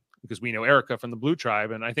Erica, because we know Erica from the Blue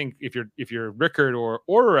Tribe. And I think if you're Rickard or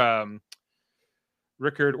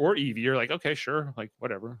Evie, you're like, okay, sure, like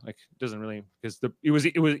whatever. Like it doesn't really, because it was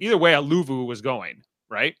either way a Luvu was going,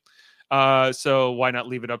 right? So why not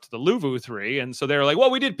leave it up to the Luvu 3? And so they're like, well,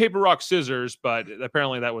 we did paper, rock, scissors, but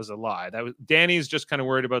apparently that was a lie. That was Danny's just kind of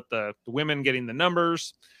worried about the women getting the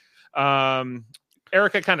numbers.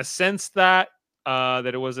 Erica kind of sensed that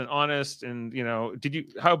it wasn't honest. And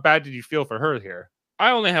how bad did you feel for her here?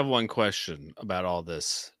 I only have one question about all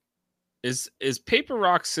this. Is paper,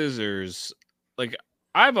 rock, scissors, like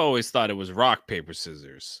I've always thought it was rock, paper,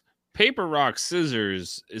 scissors. Paper, rock,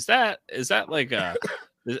 scissors, is that like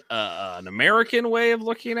an American way of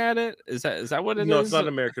looking at it? Is that what it is? No, it's not an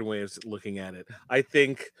American way of looking at it. I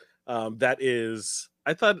think that is.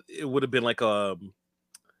 I thought it would have been like a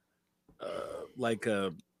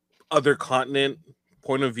other continent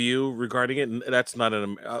point of view regarding it, and that's not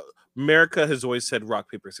an America has always said rock,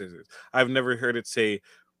 paper, scissors. I've never heard it say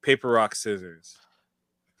paper, rock, scissors.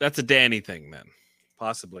 That's a Danny thing, then.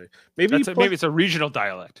 Possibly. Maybe it's a regional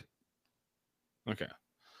dialect. Okay.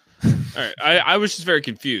 All right. I was just very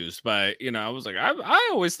confused by, I was like, I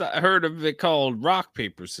always heard of it called rock,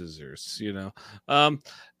 paper, scissors,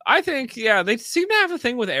 I think, they seem to have a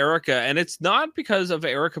thing with Erica, and it's not because of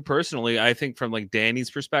Erica personally. I think from like Danny's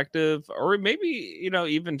perspective, or maybe,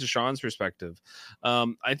 even Deshaun's perspective.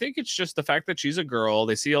 I think it's just the fact that she's a girl.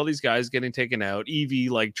 They see all these guys getting taken out. Evie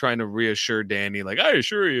like trying to reassure Danny, like, I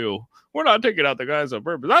assure you, we're not taking out the guys on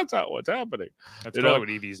purpose. That's not what's happening. That's totally what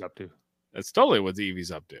Evie's up to. That's totally what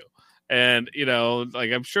Evie's up to. And,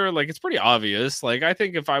 like, I'm sure, like, it's pretty obvious. Like, I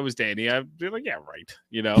think if I was Danny, I'd be like, yeah, right.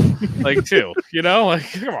 Like, too,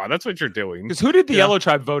 like, come on, that's what you're doing. Because who did the Yellow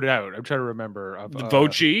Tribe vote out? I'm trying to remember.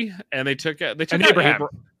 Vochi, and they took Abraham.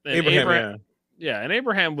 Abraham. Yeah, and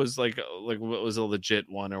Abraham was like was a legit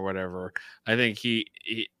one or whatever. I think he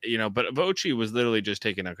but Vochi was literally just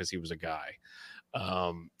taken out because he was a guy.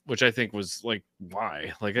 Which I think was like,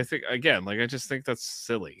 why? Like, I think again, like, I just think that's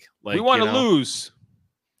silly. Like, we want to lose.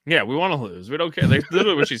 Yeah, we want to lose. We don't care. That's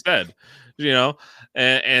literally what she said.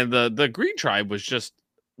 And the Green Tribe was just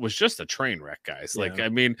a train wreck, guys. Like, I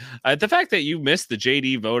mean, the fact that you missed the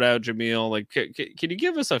JD vote out, Jamil. Like, can you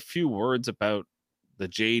give us a few words about the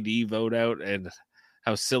JD vote out and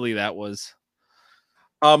how silly that was?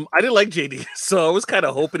 I didn't like JD, so I was kind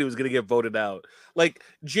of hoping he was going to get voted out. Like,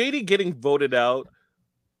 JD getting voted out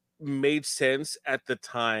made sense at the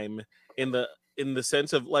time in the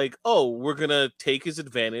sense of like, oh, we're going to take his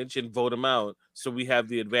advantage and vote him out so we have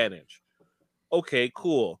the advantage. Okay,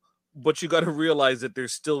 cool. But you got to realize that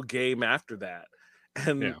there's still game after that.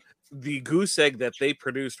 And the goose egg that they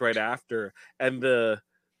produced right after and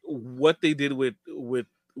what they did with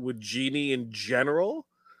Genie in general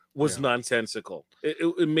was nonsensical.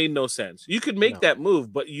 It made no sense. You could make that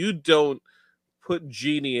move, but you don't put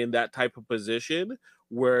Genie in that type of position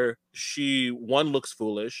where she, one, looks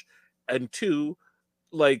foolish, and two,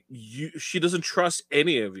 like, she doesn't trust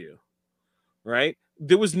any of you, right?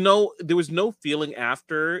 There was no feeling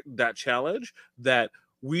after that challenge that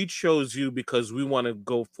we chose you because we want to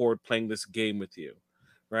go forward playing this game with you,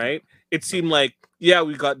 right? It seemed like, we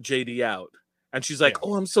got JD out, and she's like,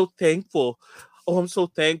 oh, I'm so thankful. We're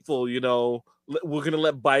gonna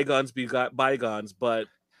let bygones be bygones, but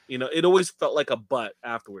it always felt like a but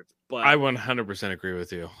afterwards. But I 100% agree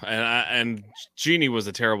with you. And Genie was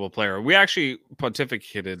a terrible player. We actually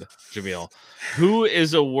pontificated, Jamil. Who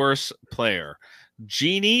is a worse player,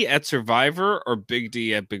 Genie at Survivor or Big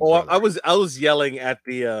D at Big Brother? I was yelling at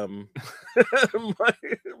the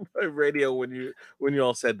my radio when you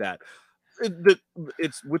all said that.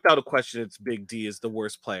 It's without a question, it's Big D is the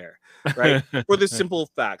worst player, right? For the simple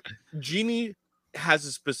fact, Genie has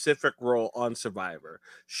a specific role on Survivor.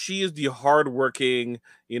 She is the hardworking,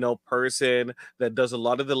 person that does a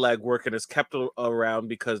lot of the legwork and is kept around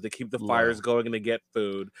because they keep the fires going and they get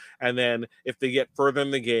food. And then if they get further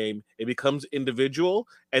in the game, it becomes individual,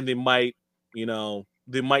 and they might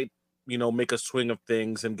make a swing of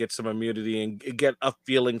things and get some immunity and get a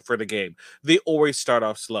feeling for the game. They always start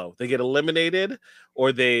off slow. They get eliminated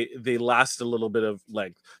or they last a little bit of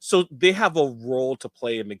length. So they have a role to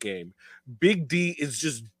play in the game. Big D is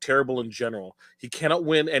just terrible in general. He cannot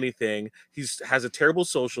win anything. He has a terrible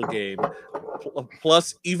social game.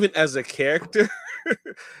 Plus, even as a character,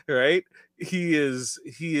 right? He is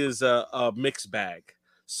a mixed bag.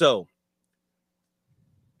 So,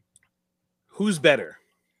 who's better?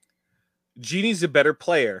 Genie's a better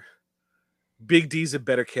player. Big D's a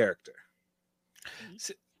better character.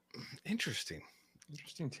 Interesting.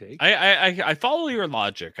 Interesting take. I follow your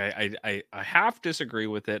logic. I half disagree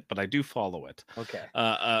with it, but I do follow it. Okay.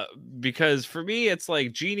 Because for me, it's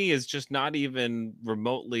like Genie is just not even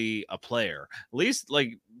remotely a player. At least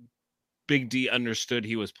like Big D understood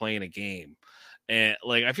he was playing a game, and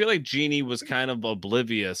like I feel like Genie was kind of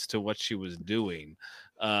oblivious to what she was doing.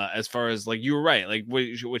 As far as like you were right, like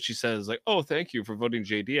what she says, like, oh, thank you for voting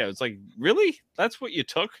JD. I was like, really? That's what you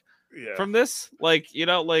took from this? Like, you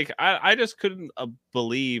know, like I just couldn't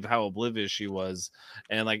believe how oblivious she was,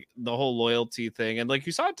 and like the whole loyalty thing, and like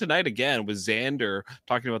you saw it tonight again with Xander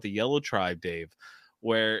talking about the Yellow Tribe, Dave,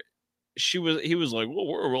 where he was like, well,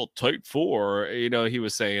 we're all tight four, you know, he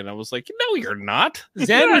was saying. I was like, no, you're not.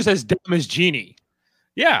 Xander's as dumb as Genie.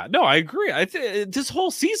 Yeah, no, I agree. This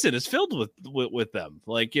whole season is filled with them.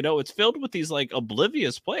 Like, you know, it's filled with these like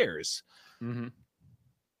oblivious players. Mm-hmm.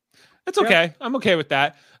 It's okay. I'm okay with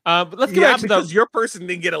that. But let's get back to because your person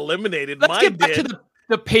didn't get eliminated. Let's Mine get back did. to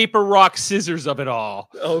the paper, rock, scissors of it all.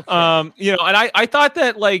 Okay. You know, and I thought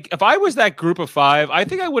that like if I was that group of 5, I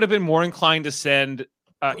think I would have been more inclined to send.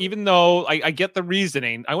 Even though I get the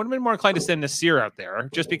reasoning, I would have been more inclined to send Nasir out there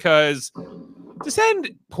just because to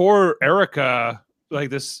send poor Erica like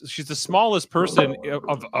this, she's the smallest person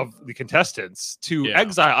of the contestants to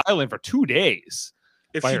Exile Island for 2 days.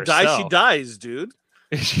 If she dies, she dies, dude.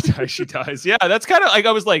 If she dies, she dies. Yeah, that's kind of like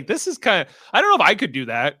I was like, this is kind of. I don't know if I could do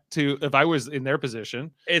that if I was in their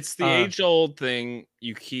position. It's the age-old thing.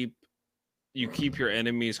 You keep your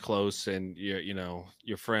enemies close, and you know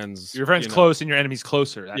your friends. Your friends close, and your enemies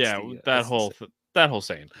closer. That's that whole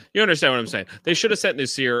saying. You understand what I'm saying? They should have sent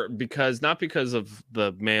Nasir not because of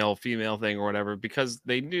the male female thing or whatever, because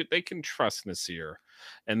they knew they can trust Nasir,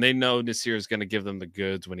 and they know Nasir is going to give them the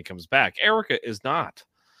goods when he comes back. Erica is not.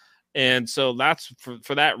 And so that's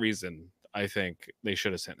for that reason, I think they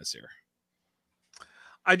should have sent Nasir.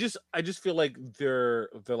 I just feel like they're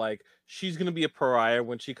like, she's gonna be a pariah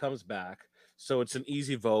when she comes back. So it's an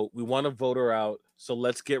easy vote. We want to vote her out. So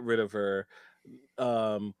let's get rid of her.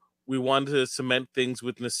 We want to cement things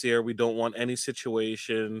with Nasir. We don't want any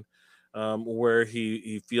situation where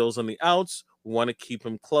he feels on the outs. We want to keep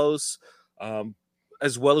him close.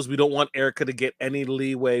 As well as we don't want Erica to get any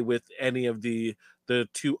leeway with any of the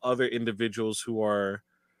 2 other individuals who are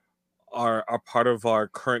part of our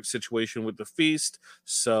current situation with the feast.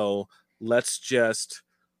 So let's just,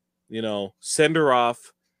 you know, send her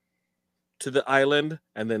off to the island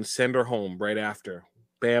and then send her home right after.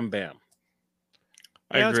 Bam, bam.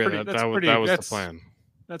 I agree. That was the plan.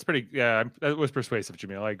 That's pretty. Yeah, that was persuasive,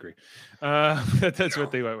 Jamil. I agree. That's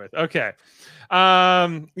what they went with. Okay.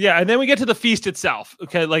 Yeah, and then we get to the feast itself.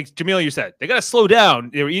 Okay, like Jamil, you said, they got to slow down.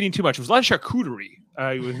 They were eating too much. It was a lot of charcuterie.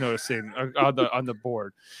 I was noticing on the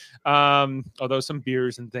board. Although some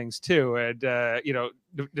beers and things too. And you know,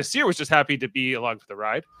 Nasir was just happy to be along for the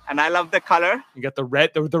ride. And I love the color. You got the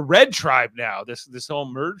red tribe now. This whole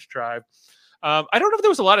merge tribe. I don't know if there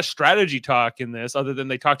was a lot of strategy talk in this, other than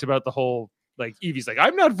they talked about the whole, like, Evie's like,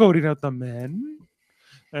 I'm not voting out the men.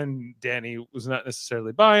 And Danny was not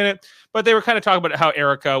necessarily buying it. But they were kind of talking about how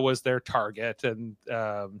Erica was their target. And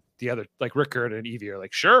the other, like Rickard and Evie are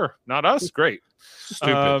like, sure, not us. Great.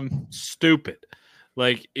 Stupid.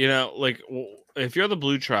 Like, you know, like if you're the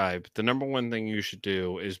blue tribe, the number one thing you should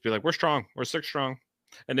do is be like, we're strong. We're 6 strong.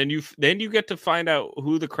 And then you get to find out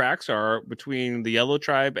who the cracks are between the yellow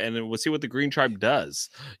tribe, and then we'll see what the green tribe does,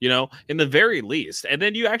 you know, in the very least. And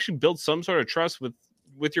then you actually build some sort of trust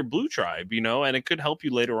with your blue tribe, you know, and it could help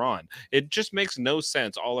you later on. It just makes no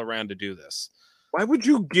sense all around to do this. Why would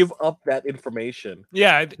you give up that information?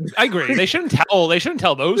 Yeah, I agree. They shouldn't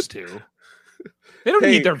tell those 2. They don't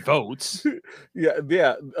need their votes. Yeah.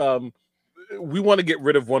 We want to get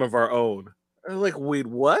rid of one of our own. I'm like, wait,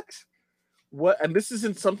 what? What? And this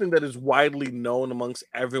isn't something that is widely known amongst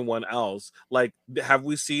everyone else. Like, have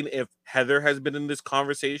we seen if Heather has been in this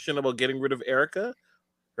conversation about getting rid of Erica?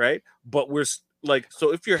 Right? But we're like,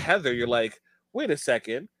 so if you're Heather, you're like, wait a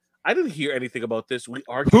second, I didn't hear anything about this. We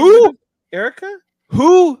are who? Erica?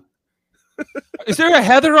 Who? Is there a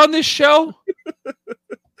Heather on this show?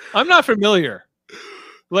 I'm not familiar.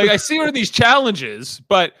 Like, I see her in these challenges,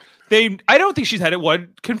 but I don't think she's had it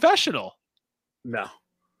one confessional. No.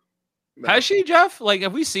 Has she, Jeff? Like,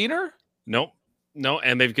 have we seen her? Nope. No,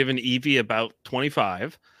 and they've given Evie about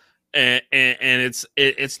 25, and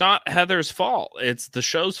it's not Heather's fault. It's the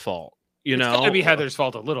show's fault. You know, it's gotta be Heather's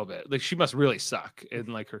fault a little bit. Like, she must really suck in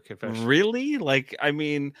like her confession. Really? Like, I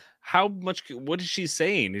mean, how much? What is she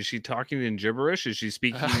saying? Is she talking in gibberish? Is she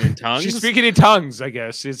speaking in tongues? She's speaking in tongues. I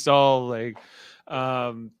guess it's all like,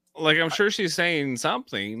 I'm sure she's saying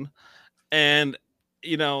something. And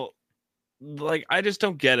you know, like I just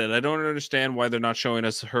don't get it. I don't understand why they're not showing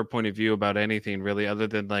us her point of view about anything really, other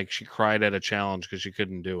than like she cried at a challenge because she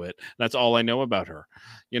couldn't do it. That's all I know about her.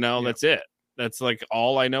 Yeah. That's it. That's like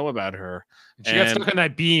all I know about her. She got stuck on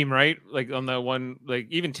that beam, right? Like on the one, like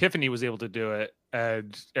even Tiffany was able to do it,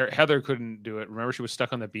 and Heather couldn't do it. Remember, she was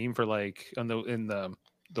stuck on the beam for like in the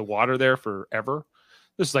water there forever.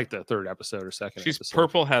 This is like the third episode or second. She's episode.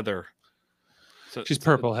 Purple Heather. So, she's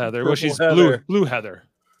Purple Heather. Purple Well, she's Heather. Blue Heather.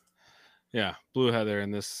 Yeah, Blue Heather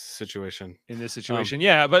in this situation.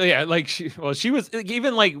 Yeah, but yeah, like she was like,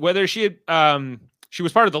 even like whether she had she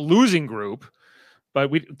was part of the losing group, but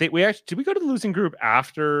we actually did we go to the losing group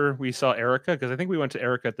after we saw Erica, because I think we went to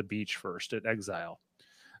Erica at the beach first at Exile.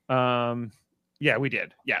 Yeah, we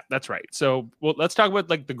did. Yeah, that's right. So let's talk about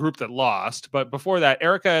like the group that lost. But before that,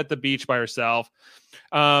 Erica at the beach by herself.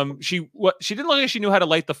 She didn't look like she knew how to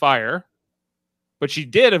light the fire. But she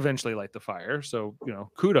did eventually light the fire, so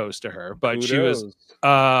kudos to her. But she was,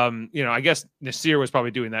 I guess Nasir was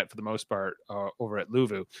probably doing that for the most part over at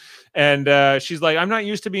Luvu, and she's like, "I'm not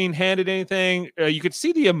used to being handed anything." You could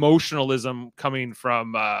see the emotionalism coming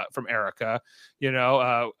from Erica.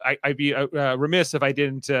 I'd be remiss if I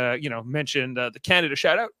didn't, mention the Canada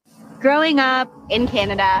shout out. Growing up in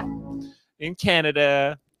Canada.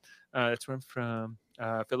 That's where I'm from.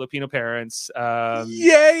 Filipino parents.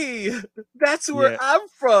 Yay! That's where I'm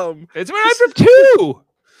from. It's where I'm from too.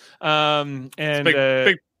 And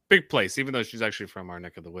it's big place, even though she's actually from our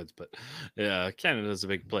neck of the woods. But yeah, Canada's a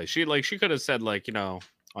big place. She could have said like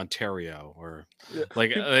Ontario or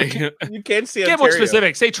like you can't say get Ontario. more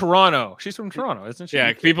specific. Say Toronto. She's from Toronto, isn't she?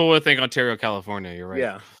 Yeah, people would think Ontario, California. You're right.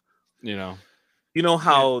 Yeah, you know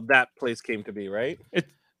how that place came to be, right?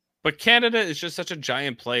 But Canada is just such a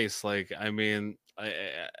giant place. Like, I mean,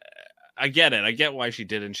 I get it. I get why she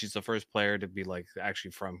did it. And she's the first player to be like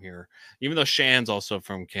actually from here, even though Shan's also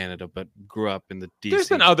from Canada, but grew up in the DC. There's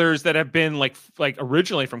been others that have been like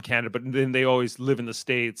originally from Canada, but then they always live in the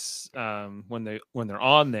States when they're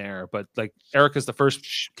on there. But like Erica's the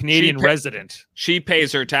first Canadian resident. She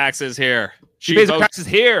pays her taxes here. She pays her taxes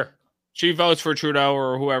here. She votes for Trudeau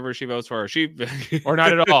or whoever she votes for. Or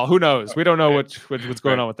not at all. Who knows? We don't know what's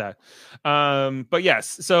going on with that. But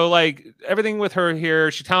yes, so like everything with her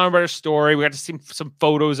here, she telling about her story. We got to see some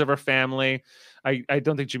photos of her family. I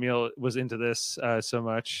don't think Jamil was into this so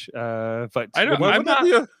much. But I'm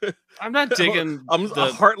not digging. I'm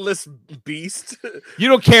a heartless beast. You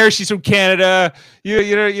don't care. She's from Canada.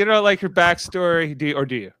 You don't like her backstory,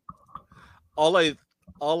 do you? All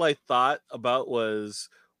I thought about was,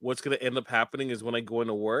 what's going to end up happening is when I go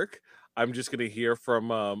into work, I'm just going to hear from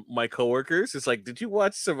my coworkers. It's like, did you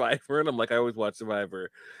watch Survivor? And I'm like, I always watch Survivor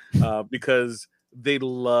because they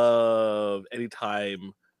love any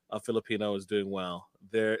time a Filipino is doing well.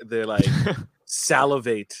 They're like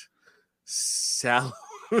salivate. Somebody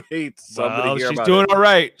she's doing all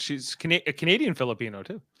right. She's a Canadian Filipino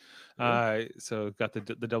too. So got the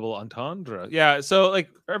double entendre. Yeah, so like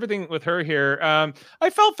everything with her here, I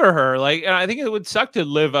felt for her. Like, I think it would suck to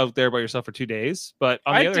live out there by yourself for 2 days, but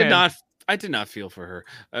on the other hand, I did not feel for her.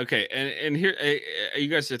 Okay, and here you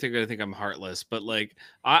guys are going to think I'm heartless, but like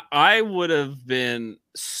I would have been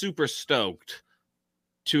super stoked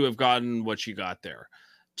to have gotten what she got there.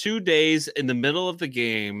 2 days in the middle of the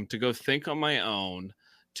game to go think on my own,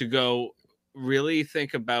 to go really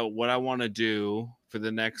think about what I want to do for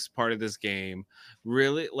the next part of this game.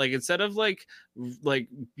 Really, like, instead of like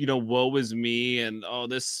woe is me and oh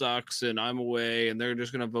this sucks and I'm away and they're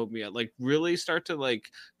just gonna vote me out, like really start to like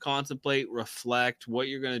contemplate, reflect what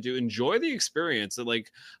you're gonna do, enjoy the experience, and like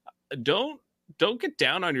don't get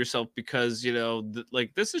down on yourself because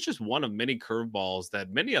like this is just one of many curveballs that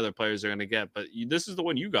many other players are gonna get, but this is the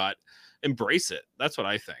one you got. Embrace it. That's what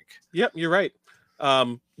I think. Yep, you're right.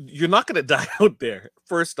 You're not going to die out there,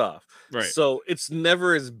 first off. Right. So it's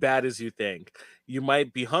never as bad as you think. You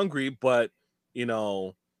might be hungry, but,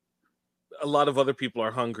 a lot of other people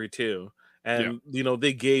are hungry too. And,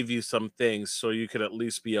 they gave you some things so you could at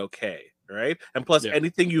least be okay. Right. And plus,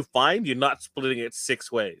 anything you find, you're not splitting it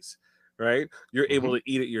 6 ways. Right. You're able to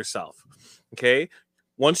eat it yourself. Okay.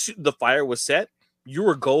 Once the fire was set, you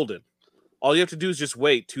were golden. All you have to do is just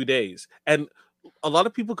wait 2 days. And a lot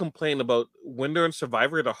of people complain about when they're in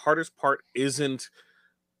Survivor, the hardest part isn't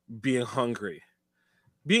being hungry.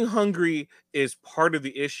 Being hungry is part of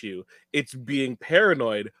the issue. It's being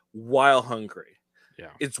paranoid while hungry. Yeah.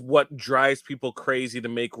 It's what drives people crazy to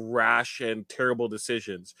make rash and terrible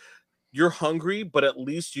decisions. You're hungry, but at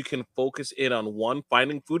least you can focus in on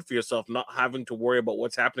finding food for yourself, not having to worry about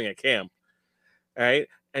what's happening at camp. All right.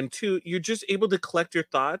 and 2, you're just able to collect your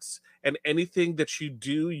thoughts, and anything that you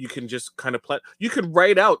do, you can just kind of you could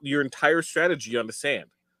write out your entire strategy on the sand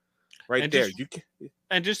right And there. just- You can,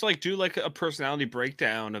 And just like do like a personality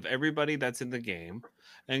breakdown of everybody that's in the game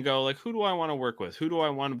and go like, who do I want to work with? Who do I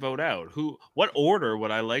want to vote out? What order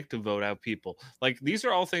would I like to vote out people? Like these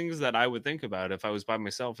are all things that I would think about if I was by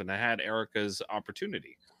myself and I had Erica's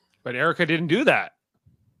opportunity. But Erica didn't do that.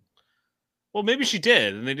 Well, maybe she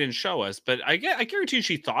did and they didn't show us, but I guarantee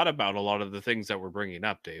she thought about a lot of the things that we're bringing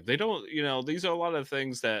up, Dave. They don't, these are a lot of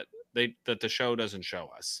things that the show doesn't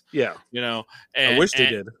show us, yeah. And, I wish they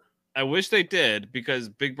did. I wish they did because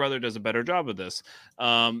Big Brother does a better job of this.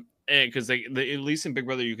 And because they at least in Big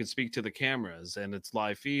Brother you can speak to the cameras and it's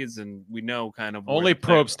live feeds and we know kind of Only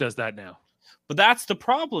Probst does that now. But that's the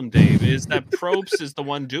problem, Dave, is that Probst is the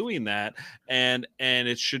one doing that, and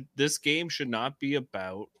this game should not be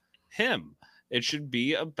about him. It should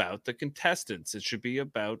be about the contestants. It should be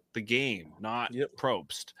about the game, not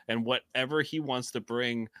Probst and whatever he wants to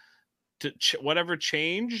bring. To whatever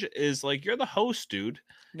change is like you're the host, dude.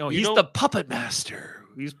 No, he's the puppet master.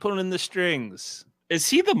 He's pulling in the strings. Is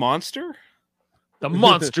he the monster? The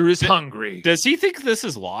monster is hungry. Does he think this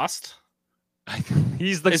is lost?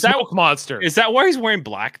 He's the smoke monster. Is that why he's wearing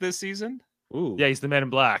black this season? Ooh. Yeah, he's the man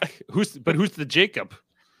in black. Who's the Jacob?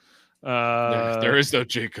 There is no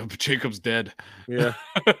Jacob. Jacob's dead. Yeah.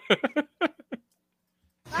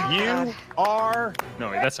 You are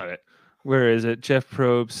no, wait, that's not it. Where is it? Jeff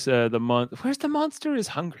Probst, where's the monster is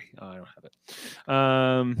hungry? Oh, I don't have it.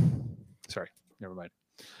 Sorry, never mind.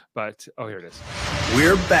 But here it is.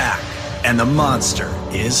 We're back, and the monster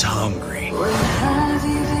is hungry.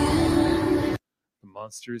 The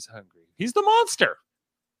monster is hungry. He's the monster.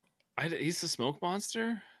 He's the smoke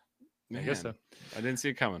monster? I guess so. I didn't see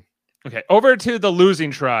it coming. Okay, over to the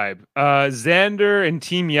losing tribe. Xander and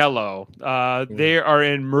Team Yellow. They are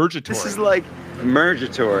in Mergatory. This is like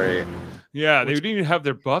Mergatory. Yeah, they didn't even have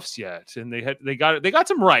their buffs yet, and they got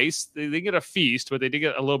some rice. They didn't get a feast, but they did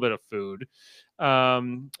get a little bit of food,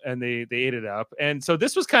 and they ate it up. And so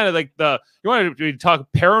this was kind of like you wanted to talk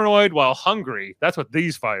paranoid while hungry. That's what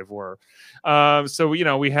these 5 were. So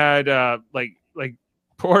we had like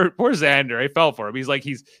poor Xander. I felt for him.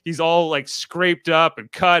 He's all like scraped up and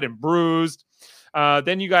cut and bruised.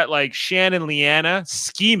 Then you got like Shan and Leanna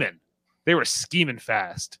scheming. They were scheming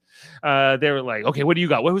fast. They were like, okay, what do you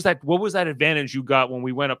got? What was that advantage you got when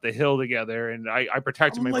we went up the hill together? And I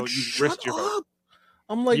protected my vote. You risked your vote.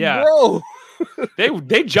 I'm like, bro.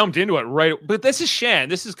 they jumped into it right. But this is Shan.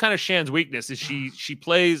 This is kind of Shan's weakness. Is she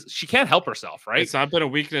plays? She can't help herself, right? It's not been a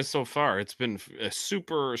weakness so far. It's been a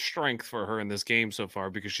super strength for her in this game so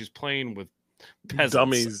far because she's playing with peasants.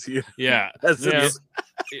 Dummies. Yeah. Peasants.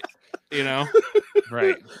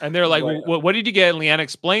 Right. And they're like, well, what did you get? And Leanna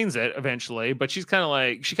explains it eventually, but she kind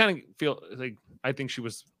of feel like I think she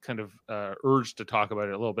was kind of urged to talk about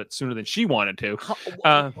it a little bit sooner than she wanted to.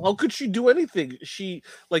 How could she do anything? She,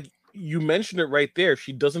 like you mentioned it right there.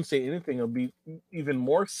 She doesn't say anything. It'll be even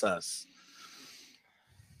more sus.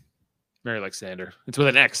 Mary Alexander. It's with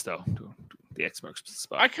an X though. The X marks the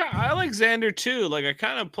spot. I like Xander too. Like I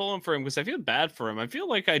kind of pull him for him because I feel bad for him. I feel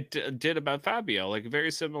like I did about Fabio. Like a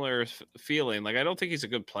very similar feeling. Like I don't think he's a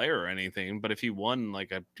good player or anything, but if he won,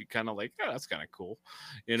 like I'd be kind of like, oh, that's kind of cool,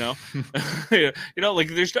 Like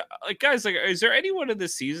there's like guys. Like, is there anyone in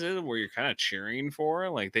this season where you're kind of cheering for,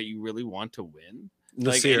 like that you really want to win?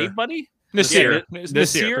 Like Naseer. anybody? Nasir. Yeah,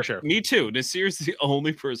 Nasir for sure. Me too. Nasir is the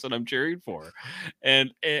only person I'm cheering for,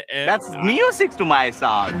 and That's music to my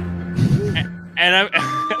song. And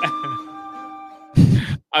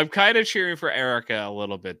I'm kind of cheering for Erica a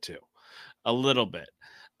little bit too, a little bit.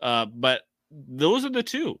 But those are the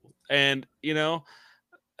two, and the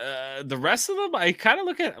rest of them I kind of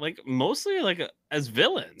look at like mostly like as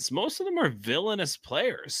villains. Most of them are villainous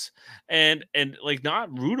players, and like not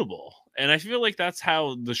rootable. And I feel like that's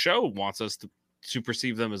how the show wants us to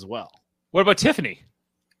perceive them as well. What about Tiffany?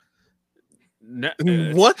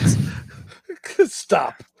 What?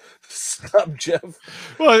 Stop, Jeff.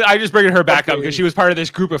 Well, I just bringing her back up because she was part of this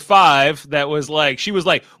group of 5 that was like,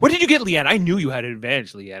 what did you get, Leanna? I knew you had an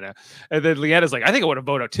advantage, Leanna. And then Leanna's like, I think I want to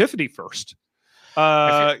vote out Tiffany first.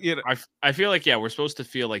 I feel like, we're supposed to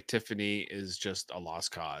feel like Tiffany is just a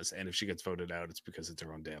lost cause. And if she gets voted out, it's because it's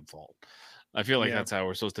her own damn fault. I feel like that's how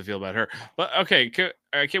we're supposed to feel about her. But okay, can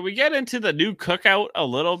we get into the new cookout a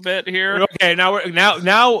little bit here? Okay, now okay, let's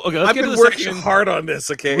I've get been to the working section. hard on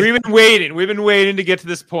this. Okay, We've been waiting to get to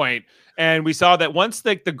this point. And we saw that once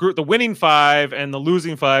the group, the winning 5 and the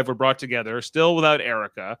losing 5 were brought together, still without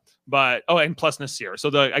Erica, but and plus Nasir. So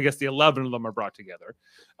I guess the 11 of them are brought together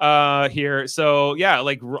here. So yeah,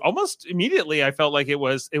 like almost immediately, I felt like it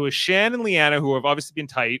was Shan and Leanna, who have obviously been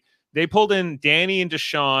tight. They pulled in Danny and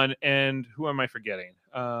Deshawn, and who am I forgetting?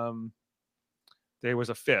 There was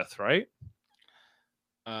a 5th, right?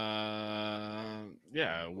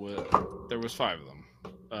 Yeah, there was 5 of them.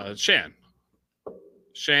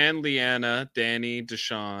 Shan, Leanna, Danny,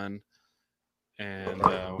 Deshawn, and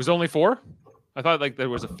was only 4. I thought like there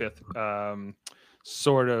was a 5th,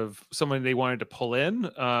 sort of someone they wanted to pull in.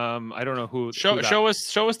 I don't know who. Show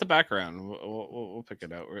us the background. We'll pick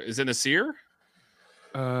it out. Is it Nasir?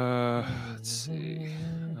 Let's see.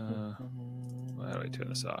 How do I turn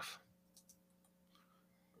this off?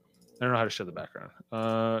 I don't know how to show the background.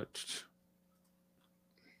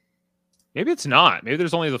 Maybe it's not. Maybe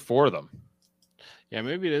there's only the 4 of them. Yeah,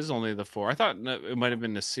 maybe it is only the 4. I thought it might have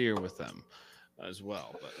been Nasir with them as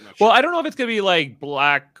well. But well, I don't know if it's going to be like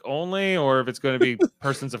black only or if it's going to be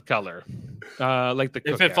persons of color. Like the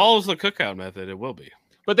if it follows the cookout method, it will be.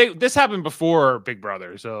 But this happened before Big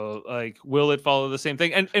Brother, so like, will it follow the same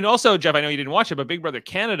thing? And also, Jeff, I know you didn't watch it, but Big Brother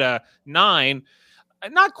Canada 9,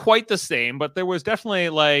 not quite the same, but there was definitely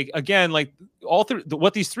like, again, like all through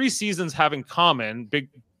what these 3 seasons have in common: Big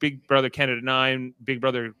Brother Canada 9, Big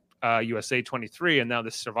Brother USA 23, and now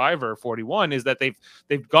the Survivor 41, is that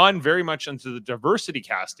they've gone very much into the diversity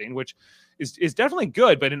casting, which is definitely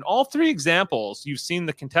good. But in all 3 examples, you've seen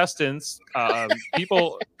the contestants,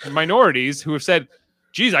 people, minorities, who have said,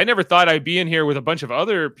 geez, I never thought I'd be in here with a bunch of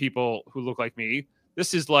other people who look like me.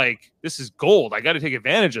 This is gold. I got to take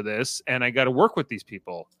advantage of this, and I got to work with these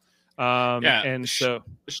people. And so,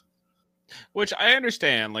 which I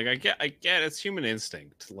understand. Like I get it's human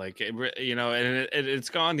instinct. Like and it's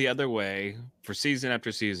gone the other way for season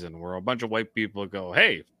after season, where a bunch of white people go,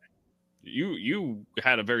 "Hey, you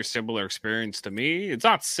had a very similar experience to me." It's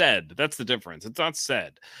not said. That's the difference. It's not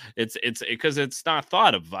said. It's because it's not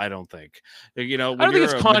thought of. I don't think. I don't think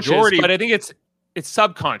it's conscious, but I think it's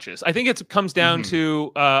subconscious. I think it comes down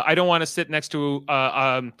to I don't want to sit next to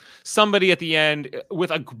somebody at the end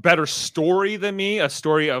with a better story than me, a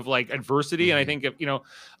story of like adversity. And I think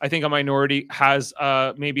I think a minority has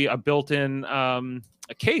maybe a built-in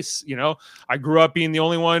a case. I grew up being the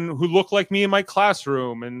only one who looked like me in my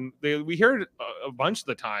classroom, and we hear it a bunch of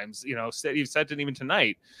the times. You've said it even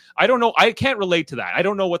tonight. I don't know. I can't relate to that. I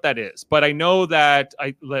don't know what that is, but I know that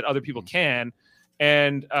other people can,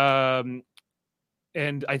 and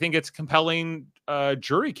I think it's a compelling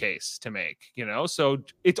jury case to make. So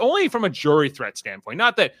it's only from a jury threat standpoint,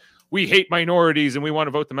 not that we hate minorities and we want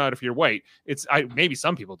to vote them out if you're white. Maybe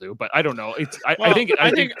some people do, but I don't know. I think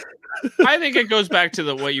it goes back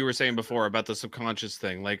to what you were saying before about the subconscious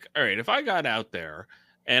thing. Like, all right, if I got out there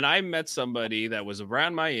and I met somebody that was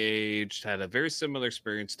around my age, had a very similar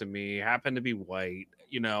experience to me, happened to be white,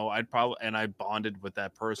 I bonded with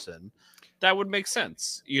that person, that would make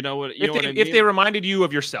sense. If they reminded you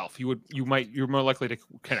of yourself, you're more likely to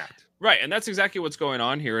connect. Right. And that's exactly what's going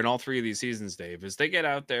on here in all 3 of these seasons, Dave, is they get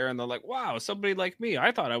out there and they're like, wow, somebody like me.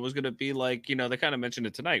 I thought I was going to be like, they kind of mentioned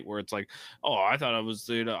it tonight, where it's like, oh, I thought I was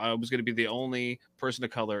going to be the only person of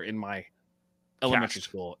color in my elementary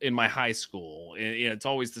school, in my high school. It's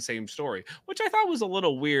always the same story, which I thought was a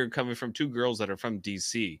little weird coming from 2 girls that are from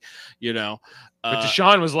DC, But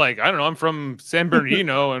Deshawn was like, I don't know, I'm from San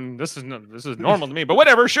Bernardino, and this is normal to me, but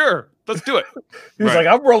whatever, sure, let's do it. He's like,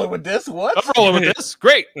 I'm rolling with this. What? I'm rolling with this.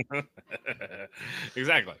 Great.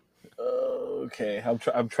 Exactly. Okay, I'm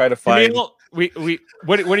trying to find. Emil,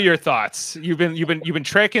 what are your thoughts? You've been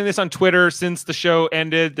tracking this on Twitter since the show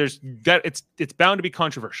ended. It's bound to be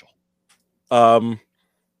controversial.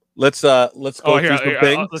 Let's go through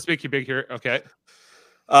something. Let's make you big here. Okay.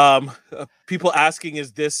 People asking,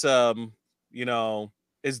 is this are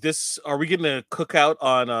we getting a cookout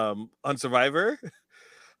on Survivor?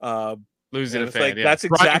 Losing a fan. Like, that's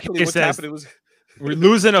exactly what's happening. We're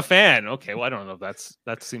losing a fan. Okay, well, I don't know if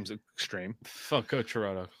that seems extreme. Fuck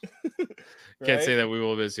Toronto. Can't say that we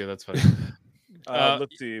will miss you. That's funny.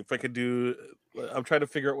 Let's see if I could do. I'm trying to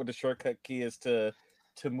figure out what the shortcut key is to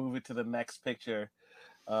move it to the next picture.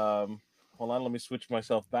 Hold on, let me switch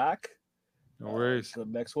myself back. No worries. The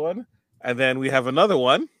next one, and then we have another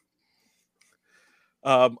one.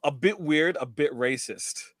 A bit weird, a bit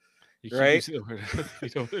racist. Right? You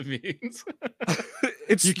know what it means?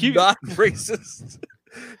 It's not racist.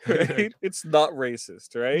 Right? It's not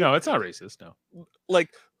racist, right? No, it's not racist. No. Like,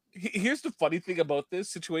 here's the funny thing about this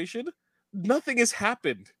situation. Nothing has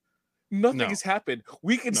happened. Nothing has happened.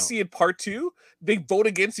 We can see in part 2, they vote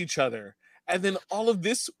against each other. and then all of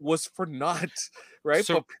this was for naught, right?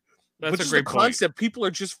 So, that's but a just great the point. concept, people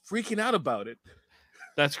are just freaking out about it.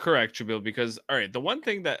 That's correct, Jabil, because all right, the one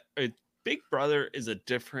thing that Big Brother is a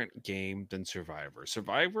different game than Survivor.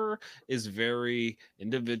 Survivor is very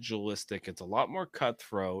individualistic. It's a lot more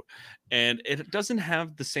cutthroat, and it doesn't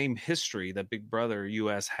have the same history that Big Brother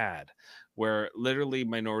US had, where literally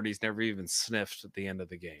minorities never even sniffed at the end of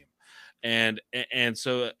the game. And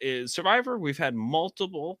so Survivor, we've had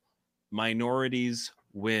multiple minorities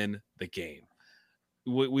win the game.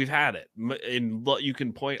 We've had it, and you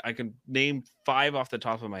can point. I can name 5 off the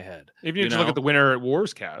top of my head. Even if you just look at the winner at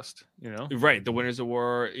Wars cast, right? The winners of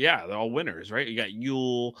War, yeah, they're all winners, right? You got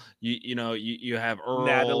Yule, you have Earl,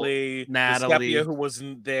 Natalie, Scapia, who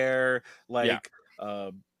wasn't there. Like,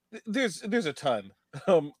 there's a ton.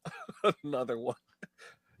 Another one.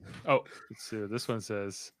 Oh, let's see. This one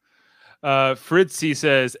says, Fritzy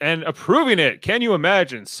says, and approving it. Can you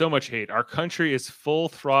imagine so much hate? Our country is full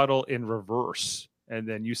throttle in reverse. And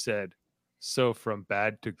then you said, so from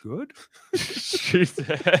bad to good? She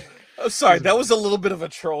said, oh, sorry, that was a little bit of a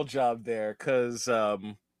troll job there, because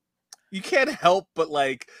you can't help but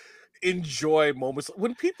like enjoy moments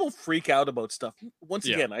when people freak out about stuff. Once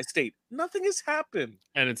again, I state nothing has happened,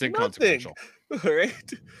 and it's inconsequential.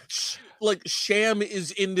 Right? Like Sham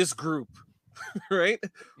is in this group, right?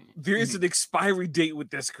 There is an expiry date with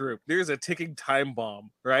this group. There is a ticking time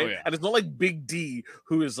bomb, right? Oh, yeah. And it's not like Big D,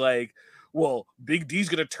 who is like, well, Big D's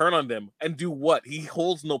gonna turn on them and do what? He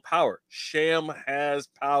holds no power. Sham has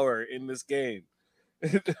power in this game.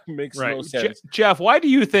 It makes no sense. Jeff, why do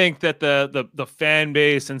you think that the fan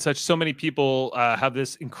base and so many people have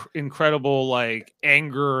this incredible like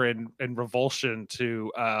anger and revulsion to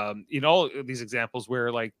in all these examples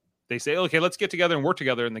where like they say, okay, let's get together and work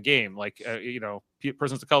together in the game, like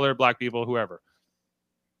persons of color, black people, whoever.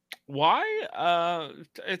 Why?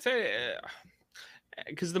 I'd say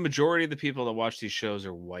because the majority of the people that watch these shows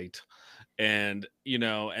are white, and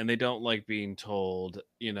and they don't like being told,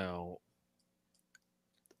 they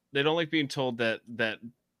don't like being told that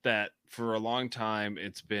for a long time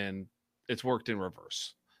it's worked in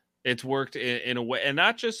reverse. It's worked in a way, and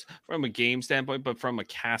not just from a game standpoint, but from a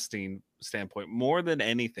casting standpoint more than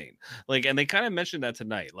anything. Like, and they kind of mentioned that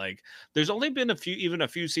tonight. Like, there's only been a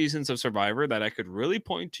few seasons of Survivor that I could really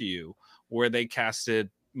point to you where they casted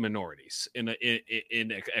minorities in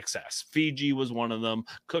excess. Fiji was one of them.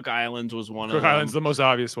 Cook Islands was one of them. Cook Islands, the most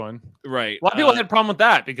obvious one, right? A lot of people had a problem with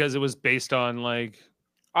that because it was based on like.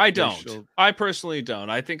 I personally don't.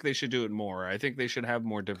 I think they should do it more. I think they should have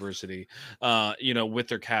more diversity, with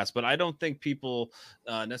their cast. But I don't think people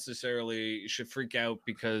necessarily should freak out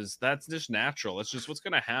because that's just natural. It's just what's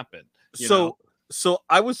going to happen. So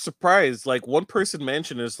I was surprised. Like, one person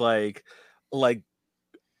mentioned is like,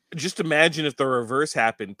 just imagine if the reverse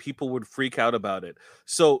happened, people would freak out about it.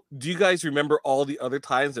 So do you guys remember all the other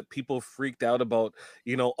times that people freaked out about,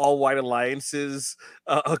 all white alliances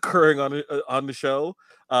occurring on the show?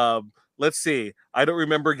 Let's see. I don't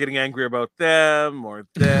remember getting angry about them or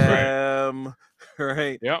them.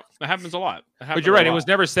 Right. Yeah, that happens a lot. But you're right. It was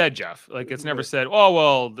never said, Jeff. Like, it's never said, oh,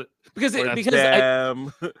 well, because I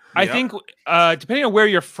think depending on where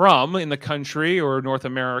you're from in the country or North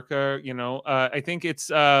America, I think it's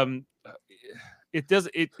it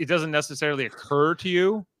doesn't necessarily occur to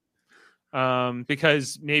you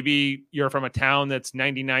because maybe you're from a town that's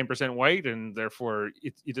 99% white and therefore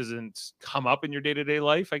it doesn't come up in your day-to-day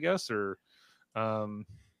life, I guess, or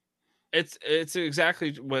It's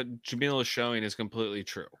exactly what Jamil is showing is completely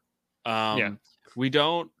true. We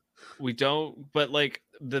don't, but like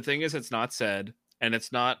the thing is, it's not said and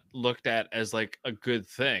it's not looked at as like a good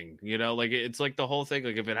thing, like it's like the whole thing.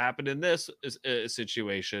 Like, if it happened in this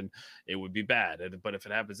situation, it would be bad. But if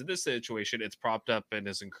it happens in this situation, it's propped up and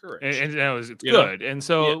is encouraged. And it's good. And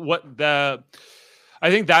so I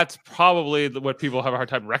think that's probably what people have a hard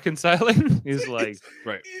time reconciling is like,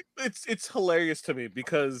 right. It's hilarious to me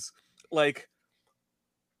because, like,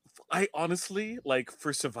 I honestly, like,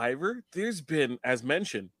 for Survivor, there's been, as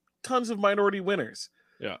mentioned, tons of minority winners.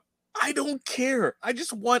 Yeah. I don't care. I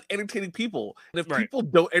just want entertaining people. And if people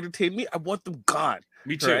don't entertain me, I want them gone.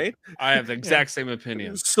 Me too. Right? I have the exact same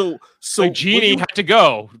opinion. So like Jeannie had to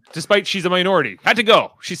go, despite she's a minority. Had to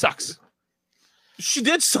go. She sucks. She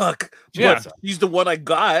did suck. Yeah. But she's the one I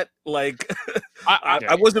got. Like,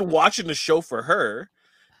 I wasn't watching the show for her.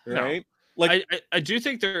 Right? No. Like, I do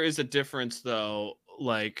think there is a difference, though,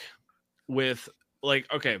 like, with, like,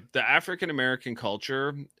 okay, the African American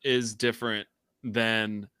culture is different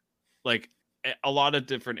than, like, a lot of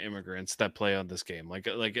different immigrants that play on this game. Like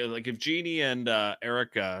if Jeannie and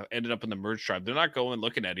Erica ended up in the merge tribe, they're not going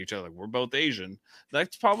looking at each other like we're both Asian.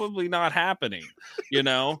 That's probably not happening. You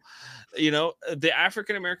know, the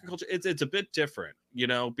African American culture, it's a bit different,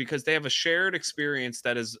 because they have a shared experience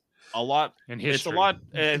that is a lot in history. It's a lot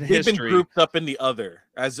in They've history. been grouped up in the other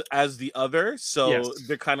as the other, so Yes.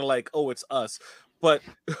 they're kind of like, oh, it's us. But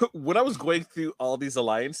when I was going through all these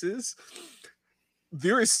alliances,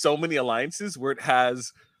 there is so many alliances where it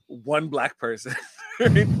has one black person.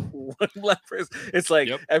 Right? One black person. It's like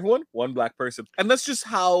everyone, one black person. And that's just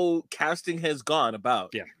how casting has gone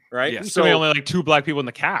about. Yeah. Right. Yeah. So only like 2 black people in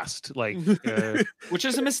the cast, like, which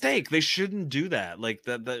is a mistake. They shouldn't do that. Like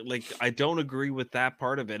that. Like I don't agree with that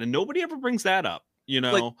part of it, and nobody ever brings that up.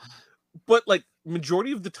 But like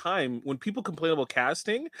majority of the time, when people complain about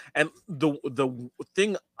casting, and the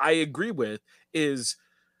thing I agree with is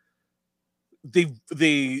they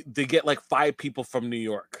get like 5 people from New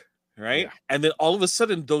York, right? Yeah. And then all of a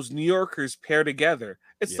sudden, those New Yorkers pair together.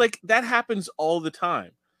 It's like that happens all the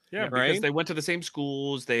time. Yeah, because right? they went to the same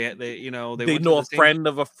schools. They went know to a friend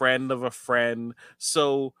of a friend of a friend.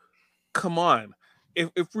 So come on,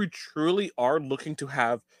 if we truly are looking to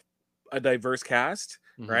have a diverse cast,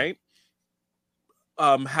 right?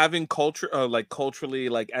 Having culture, like culturally,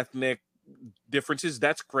 like ethnic differences,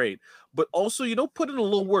 that's great. But also, put in a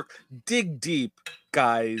little work, dig deep,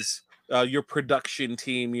 guys. Your production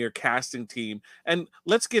team, your casting team, and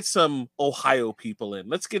let's get some Ohio people in.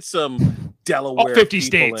 Let's get some Delaware 50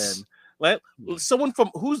 people states. in. Let someone from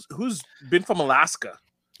who's been from Alaska.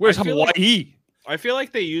 Where's Hawaii? I feel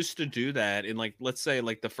like they used to do that in let's say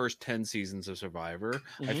the first 10 seasons of Survivor.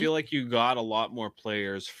 I feel like you got a lot more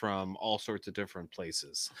players from all sorts of different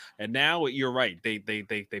places. And now you're right. They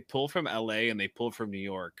pull from LA and they pull from New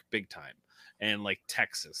York big time. And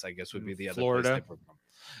Texas, I guess would be the other Florida. place they pull from.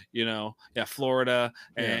 Florida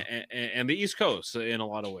and the East Coast in a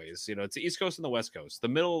lot of ways. It's the East Coast and the West Coast, the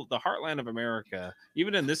heartland of America.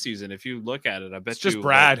 Even in this season, if you look at it, I bet it's just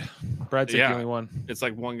Brad. Brad's the only one. It's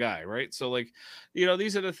one guy, right? So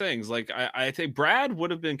these are the things. I think Brad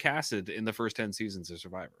would have been casted in the first 10 seasons of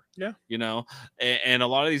Survivor. Yeah, and a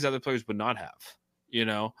lot of these other players would not have.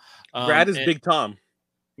 Brad is Big Tom.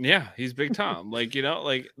 Yeah, he's Big Tom.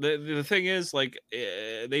 The thing is,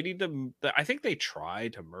 they need to. I think they try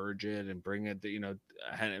to merge it and bring it,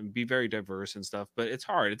 and be very diverse and stuff. But it's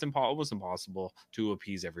hard. It's almost impossible to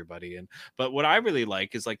appease everybody. But what I really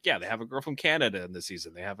like is they have a girl from Canada in the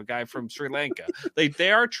season. They have a guy from Sri Lanka.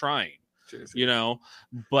 They are trying.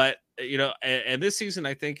 But and this season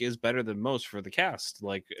I think is better than most for the cast.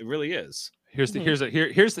 It really is. Here's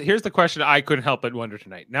the question I couldn't help but wonder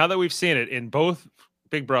tonight. Now that we've seen it in both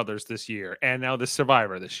Big Brothers this year and now the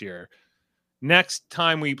Survivor this year, next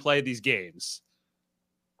time we play these games,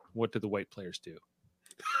 what do the white players do?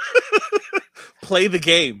 Play the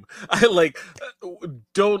game. I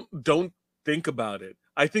don't think about it.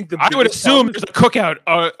 I think I would assume there's a cookout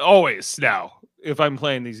always now if I'm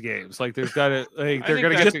playing these games. There's got to they're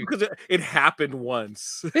gonna get because it happened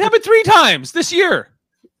once. It happened 3 times this year.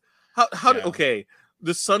 Okay,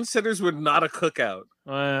 the Sunsetters were not a cookout.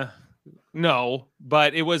 No,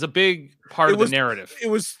 but it was a big part of the narrative. It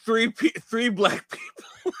was three black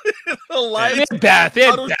people alive. They had Beth.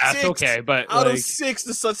 Okay, but out of 6,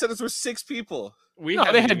 the Sunsetters were 6 people. They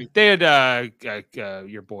had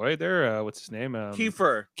your boy there. What's his name?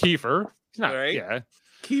 Kiefer. He's not right. Yeah,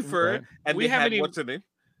 Kiefer. Okay. And we haven't what's her name?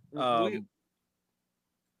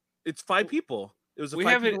 It's 5 people. It was a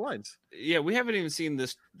 5 people lines. Yeah, we haven't even seen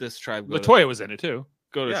this tribe. Latoya was in it too.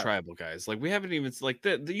 Go to tribal guys. We haven't even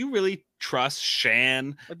do you really trust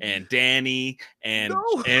Shan and Danny and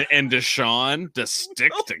Deshaun to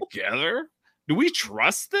stick together? Do we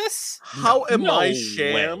trust this? How am I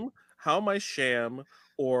Sham? How am I Sham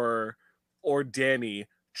or Danny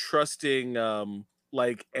trusting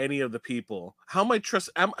any of the people? How am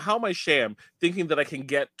I Sham thinking that I can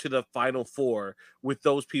get to the final 4 with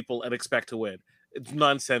those people and expect to win? It's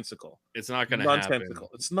nonsensical. It's not going to happen.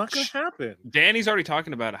 It's not going to happen. Danny's already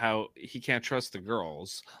talking about how he can't trust the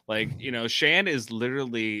girls. Shan is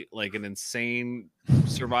literally an insane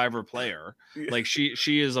Survivor player.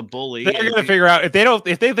 She is a bully. They're going to figure out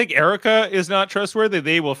if they think Erica is not trustworthy,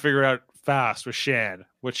 they will figure out fast with Shan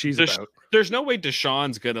what she's about. There's no way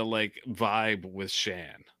Deshaun's going to vibe with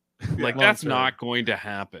Shan. That's not going to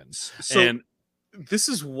happen. So this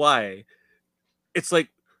is why it's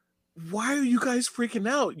why are you guys freaking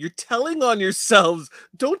out? You're telling on yourselves.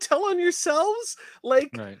 Don't tell on yourselves. Right.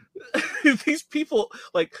 These people,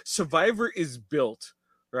 Survivor is built,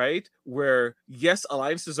 right? Where, yes,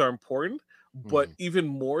 alliances are important, but even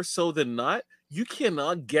more so than not, you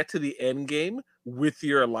cannot get to the end game with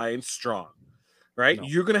your alliance strong, right? No.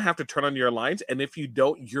 You're going to have to turn on your alliance, and if you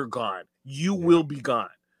don't, you're gone. You will be gone.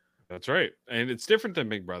 That's right. And it's different than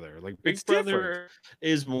Big Brother. Like Big It's Brother different.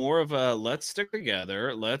 is more of a let's stick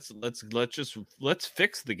together. Let's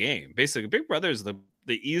fix the game. Basically, Big Brother is the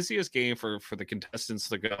easiest game for the contestants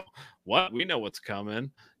to go, what? We know what's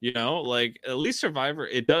coming. You know, like at least Survivor,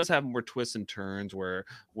 it does have more twists and turns where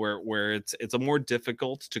it's a more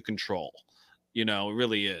difficult to control. You know, it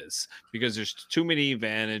really is, because there's too many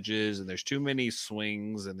advantages and there's too many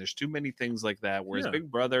swings and there's too many things like that. Whereas Yeah. Big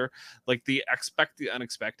Brother, like the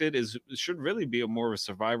unexpected should really be a more of a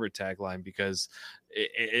Survivor tagline, because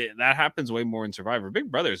that happens way more in Survivor. Big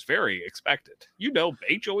Brother is very expected. You know,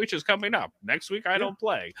 HOH is coming up next week. I don't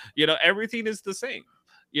play. You know, everything is the same.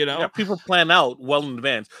 You know, Yeah, people plan out well in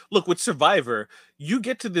advance. Look, with Survivor, you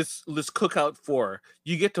get to this cookout 4,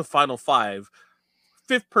 you get to final 5.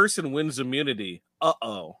 5th person wins immunity.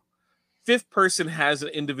 Fifth person has an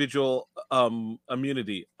individual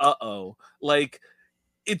immunity. Like,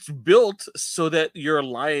 it's built so that your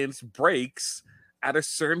alliance breaks at a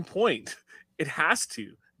certain point. It has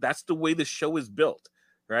to. That's the way the show is built,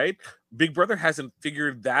 right? Big Brother hasn't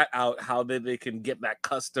figured that out, how they can get that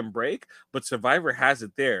custom break, but Survivor has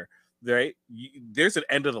it there, right? There's an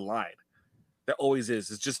end of the line. There always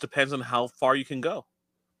is. It just depends on how far you can go.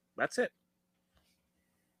 That's it.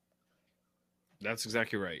 That's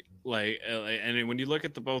exactly right. Like, and when you look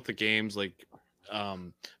at both the games, like,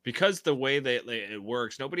 because the way that it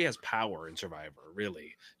works, nobody has power in Survivor.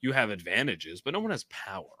 Really, you have advantages, but no one has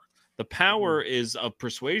power. The power is of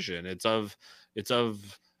persuasion. It's of,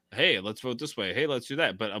 hey, let's vote this way. Hey, let's do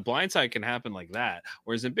that. But a blindside can happen like that.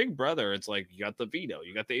 Whereas in Big Brother, it's like you got the veto,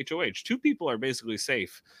 you got the HOH. 2 people are basically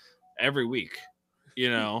safe every week. You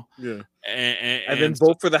know, Yeah. And then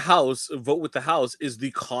vote for the house. Vote with the house is the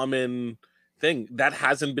common thing. That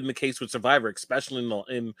hasn't been the case with Survivor, especially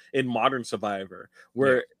in modern Survivor,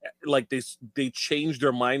 where like they change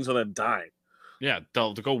their minds on a dime. Yeah,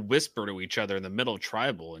 they'll go whisper to each other in the middle of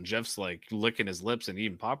Tribal, and Jeff's like licking his lips and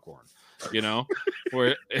eating popcorn. You know,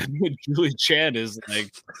 where Julie Chan is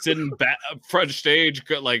like sitting back front stage,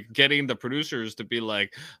 like getting the producers to be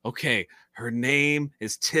like, "Okay, her name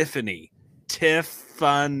is Tiffany." Okay,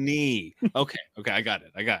 I got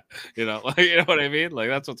it. You know, like, you know what I mean? Like,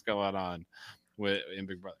 that's what's going on in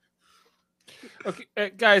Big Brother.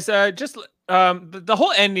 Okay, guys, just the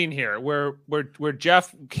whole ending here, where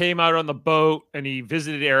Jeff came out on the boat and he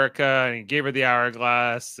visited Erica and he gave her the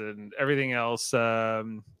hourglass and everything else.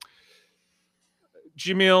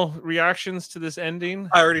 Jamil, reactions to this ending?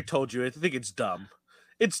 I already told you. I think it's dumb.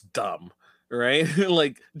 It's dumb, right?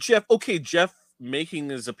 Like Jeff making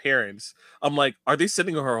his appearance. I'm like, are they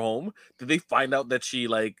sending her home? Did they find out that she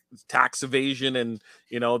like tax evasion and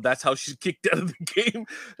you know that's how she's kicked out of the game?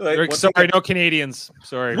 Like, sorry, no Canadians.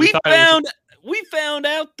 Sorry, we found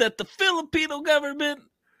out that the Filipino government,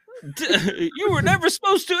 you were never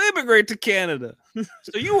supposed to immigrate to Canada,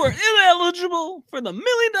 so you were ineligible for the $1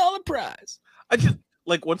 million prize. I just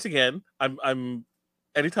like, once again, I'm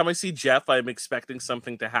anytime I see Jeff, I'm expecting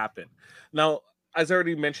something to happen. Now, as I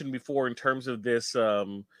already mentioned before, in terms of this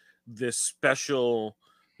this special,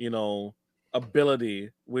 you know, ability,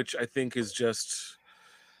 which I think is just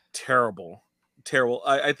terrible.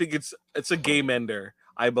 I think it's a game ender.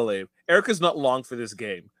 I believe Erica's not long for this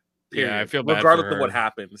game. Period. Yeah, I feel bad regardless for of what her.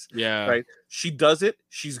 happens. Yeah, right. She does it,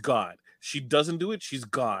 she's gone. She doesn't do it, she's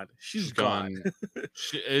gone. She's gone.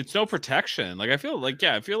 It's no protection. Like I feel like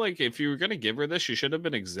if you were gonna give her this, she should have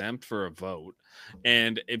been exempt for a vote.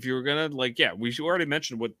 And if you were gonna we already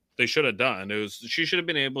mentioned what they should have done. It was she should have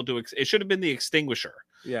been able to. It should have been the extinguisher.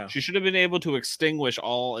 Yeah, she should have been able to extinguish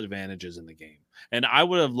all advantages in the game. And I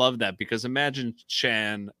would have loved that, because imagine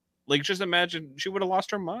Chan, like just imagine she would have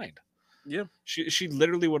lost her mind. Yeah, she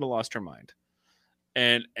literally would have lost her mind.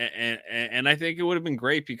 And I think it would have been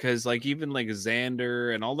great, because like even like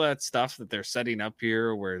Xander and all that stuff that they're setting up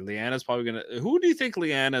here, where Leanna's probably gonna. Who do you think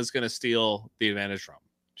Leanna's gonna steal the advantage from?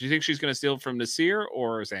 Do you think she's gonna steal from Naseer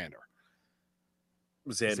or Xander?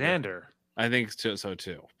 Xander. I think so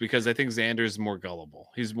too, because I think Xander's more gullible.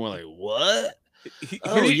 He's more like, what?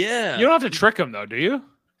 Yeah. You don't have to trick him though, do you?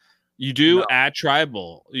 You do at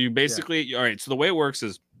Tribal. You basically all right. So the way it works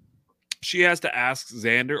is, she has to ask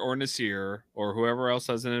Xander or Naseer or whoever else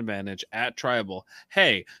has an advantage at Tribal,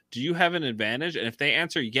 hey, do you have an advantage? And if they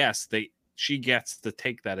answer yes, she gets to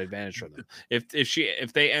take that advantage from them.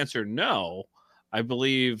 If they answer no, I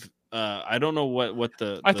believe I don't know what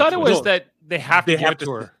the I thought it was that they have to give it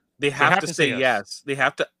to her. They have to say yes. They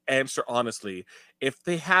have to answer honestly. If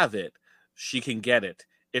they have it, she can get it.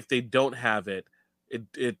 if they don't have it,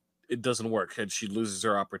 it doesn't work, and she loses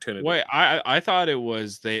her opportunity. Wait, I thought it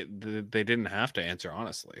was they didn't have to answer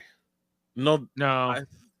honestly. No,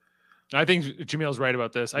 I think Jamil's right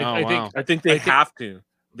about this. Oh, I think wow. I think they have to.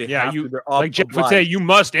 They have to. They're like Jeff would say, you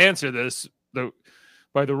must answer this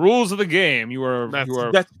by the rules of the game. You are.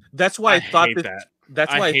 That's why I thought hate that.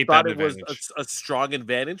 That's why I thought it was a strong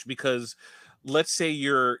advantage, because let's say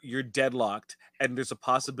you're deadlocked and there's a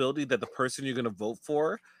possibility that the person you're going to vote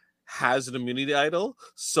for has an immunity idol.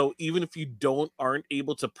 So even if you aren't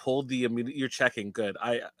able to pull the immunity, you're checking good.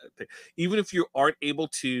 Even if you aren't able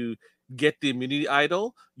to get the immunity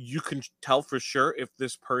idol, you can tell for sure if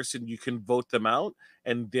this person, you can vote them out,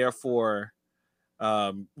 and therefore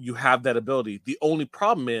you have that ability. The only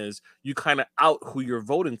problem is you kind of out who you're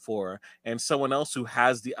voting for, and someone else who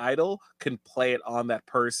has the idol can play it on that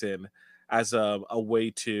person as a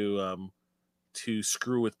way to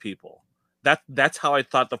screw with people. That's how I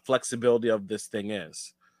thought the flexibility of this thing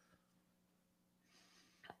is.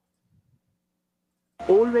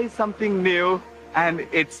 Always something new, and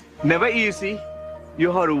it's never easy.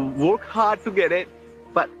 You have to work hard to get it,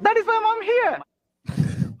 but that is why I'm here.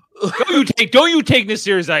 Don't you take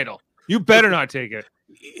Nasir's idol? You better not take it.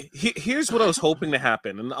 Here's what I was hoping to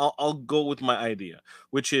happen, and I'll go with my idea,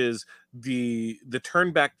 which is the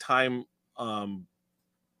turn back time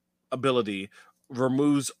ability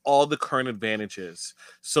removes all the current advantages.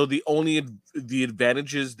 So the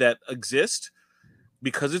advantages that exist,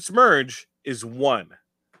 because it's merge, is one.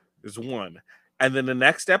 And then the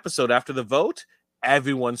next episode after the vote,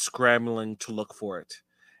 everyone's scrambling to look for it.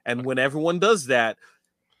 And when everyone does that,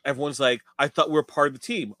 everyone's like, I thought we were part of the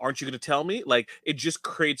team. Aren't you going to tell me? Like, it just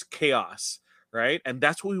creates chaos, right? And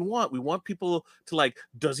that's what we want. We want people to like,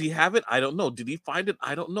 does he have it? I don't know. Did he find it?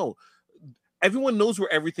 I don't know. Everyone knows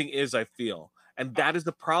where everything is, I feel. And that is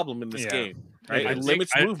the problem in this game, right? It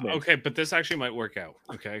limits movement. Okay, but this actually might work out,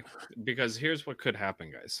 okay? Because here's what could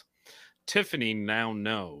happen, guys. Tiffany now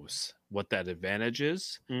knows what that advantage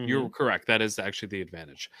is. Mm-hmm. You're correct. That is actually the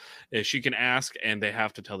advantage. She can ask, and they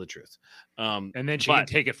have to tell the truth. And then she can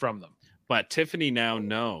take it from them. But Tiffany now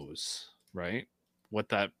knows, right, what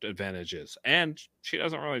that advantage is. And she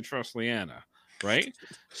doesn't really trust Liana, right?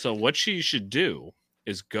 So what she should do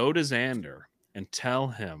is go to Xander and tell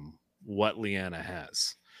him what Liana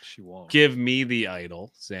has. She won't. Give me the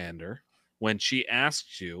idol, Xander. When she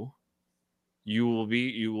asks you, you will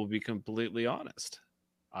be completely honest.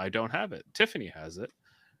 I don't have it. Tiffany has it.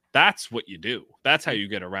 That's what you do. That's how you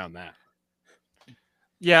get around that.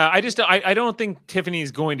 Yeah, I don't think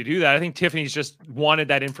Tiffany's going to do that. I think Tiffany's just wanted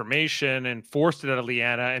that information and forced it out of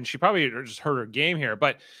Liana, and she probably just hurt her game here.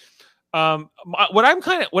 But what I'm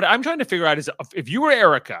trying to figure out is if you were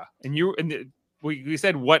Erica and we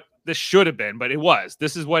said what this should have been, but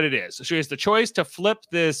this is what it is. So she has the choice to flip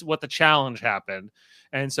this, what the challenge happened.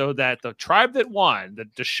 And so that the tribe that won, the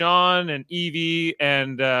Deshawn and Evie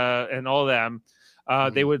and all of them,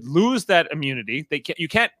 they would lose that immunity. You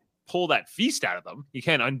can't pull that feast out of them. You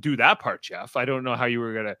can't undo that part, Jeff. I don't know how you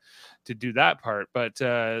were gonna to do that part, but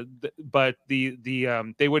they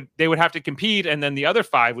would have to compete, and then the other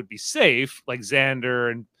 5 would be safe, like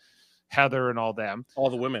Xander and Heather and all them, all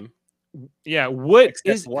the women. Yeah,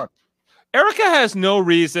 Erica has no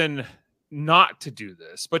reason not to do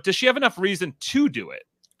this, but does she have enough reason to do it?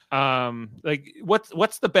 Like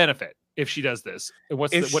what's the benefit if she does this?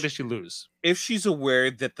 What does she lose? If she's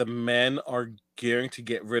aware that the men are gearing to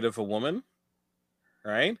get rid of a woman,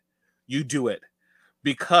 right? You do it,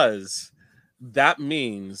 because that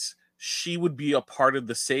means she would be a part of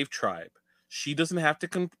the safe tribe. She doesn't have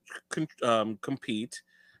to compete,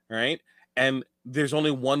 right? And there's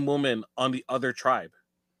only one woman on the other tribe,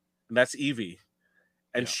 and that's Evie,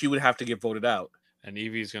 and she would have to get voted out. And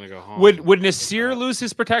Evie's gonna go home. Would Nasir lose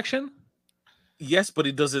his protection? Yes, but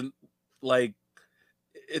he doesn't like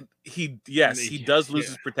it. He does lose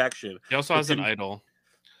his protection. He also has an idol.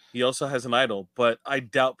 He also has an idol, but I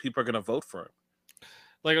doubt people are gonna vote for him.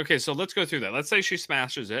 Like, okay, so let's go through that. Let's say she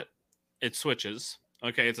smashes it. It switches.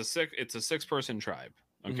 Okay, it's a 6-person tribe.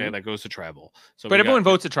 Okay, that goes to tribal. So, but everyone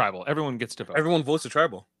votes a tribal. Everyone gets to vote. Everyone votes a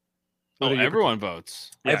tribal. Oh, everyone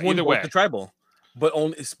votes. Yeah, everyone votes a tribal.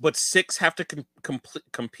 But 6 have to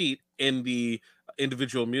compete in the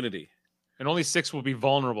individual immunity, and only 6 will be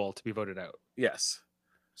vulnerable to be voted out. Yes.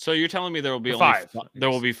 So you're telling me there will be only 5.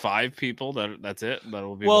 There will be 5 people that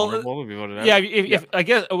will be vulnerable to be voted out. Yeah, if I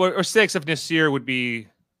guess or 6 if Nasir would be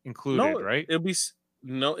included, right? It'll be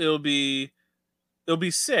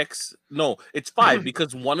 6. No, it's 5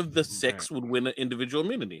 because one of the 6 would win an individual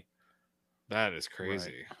immunity. That is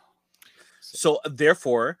crazy. Right. So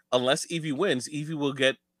therefore, unless Evie wins, Evie will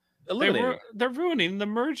get eliminating. They're ruining the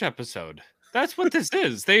merge episode. That's what this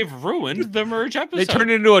is. They've ruined the merge episode. They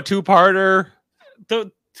turned it into a two-parter.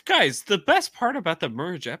 The best part about the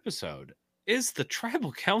merge episode is the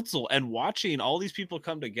tribal council and watching all these people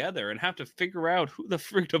come together and have to figure out who the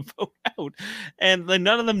freak to vote out, and then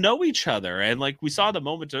none of them know each other. And like we saw the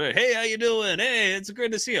moment today, hey, how you doing? Hey, it's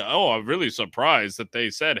great to see you. Oh, I'm really surprised that they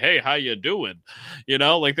said, hey, how you doing? You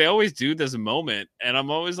know, like they always do this moment, and I'm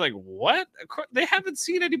always like, what? They haven't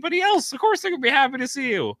seen anybody else. Of course they're gonna be happy to see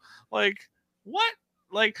you. Like, what?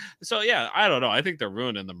 Like, so yeah, I don't know. I think they're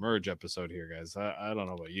ruining the merge episode here, guys. I don't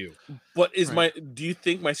know about you. But do you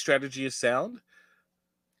think my strategy is sound?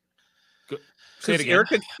 Say it again.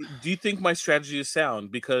 Erica, do you think my strategy is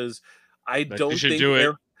sound? Because I don't think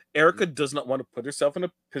Erica does not want to put herself in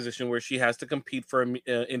a position where she has to compete for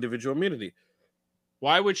individual immunity.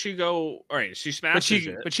 Why would she go? All right, she smashes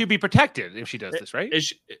it. But she'd be protected if she does this, right?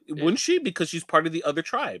 Wouldn't she? Because she's part of the other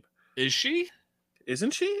tribe. Is she?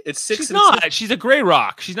 Isn't she? It's 6. She's not. 6. She's a Grey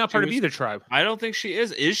Rock. She's not part of either tribe. I don't think she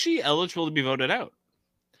is. Is she eligible to be voted out?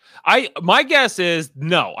 My guess is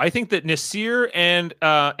no. I think that Naseer and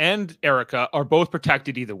Erica are both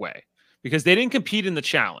protected either way because they didn't compete in the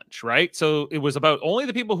challenge, right? So it was about only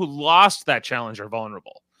the people who lost that challenge are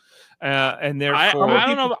vulnerable. And therefore, I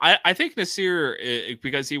don't know. I think Naseer,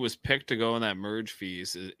 because he was picked to go in that merge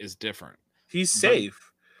fees, is different. He's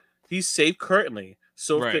safe. He's safe currently.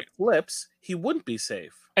 So if it flips, he wouldn't be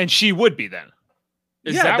safe. And she would be then.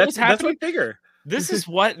 Is that what's happening? That's what I figure. This is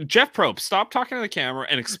what Jeff Probst, stop talking to the camera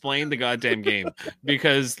and explain the goddamn game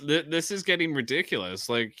because this is getting ridiculous.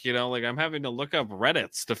 Like, you know, like I'm having to look up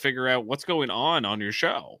Reddits to figure out what's going on your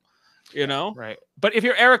show, you know? Right. But if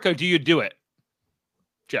you're Erica, do you do it?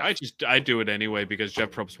 Jeff? I do it anyway because Jeff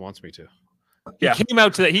Probst wants me to. He came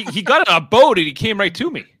out to that. He got on a boat and he came right to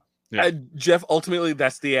me. Yeah. Jeff, ultimately,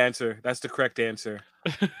 that's the answer. That's the correct answer.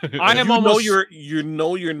 I am almost. You're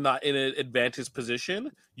not in an advantageous position.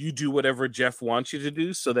 You do whatever Jeff wants you to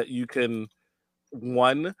do, so that you can,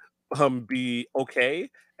 one, be okay,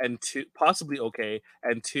 and two, possibly okay,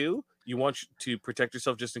 and two, you want to protect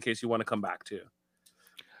yourself just in case you want to come back too.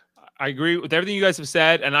 I agree with everything you guys have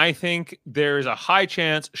said, and I think there is a high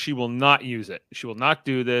chance she will not use it. She will not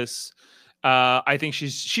do this. I think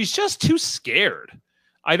she's just too scared.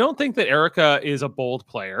 I don't think that Erica is a bold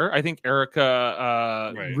player. I think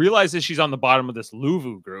Erica realizes she's on the bottom of this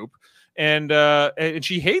Luvu group, and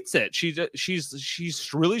she hates it. She's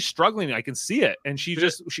really struggling. I can see it, and she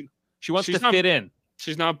wants to fit in.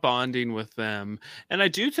 She's not bonding with them, and I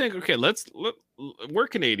do think we're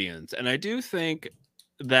Canadians, and I do think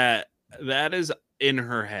that is in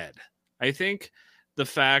her head. I think the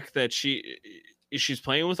fact that she's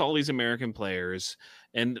playing with all these American players.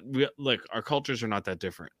 And look, our cultures are not that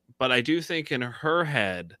different. But I do think in her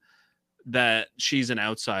head that she's an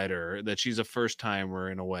outsider, that she's a first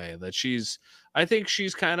timer in a way, I think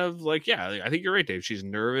she's kind of like, I think you're right, Dave. She's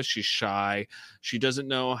nervous. She's shy. She doesn't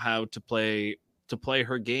know how to play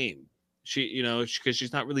her game. Because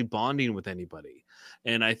she's not really bonding with anybody.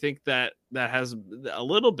 And I think that has a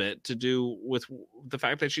little bit to do with the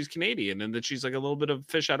fact that she's Canadian and that she's like a little bit of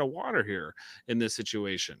fish out of water here in this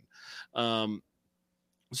situation.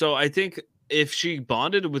 So I think if she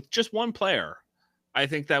bonded with just one player, I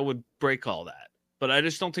think that would break all that. But I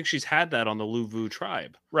just don't think she's had that on the Luvu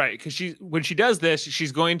tribe. Right, because when she does this,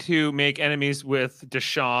 she's going to make enemies with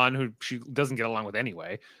Deshaun, who she doesn't get along with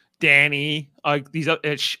anyway. Danny,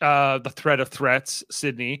 the threat of threats,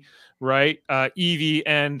 Sydney, right? Evie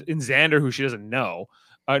and Xander, who she doesn't know.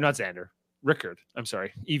 Not Xander. Rickard, I'm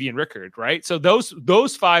sorry, Evie and Rickard, right? So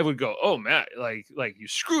those five would go, oh man, like you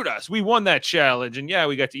screwed us. We won that challenge, and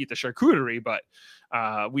we got to eat the charcuterie, but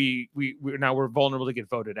we're vulnerable to get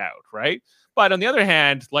voted out, right? But on the other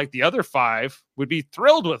hand, like the other five would be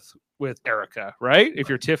thrilled with Erica, right? If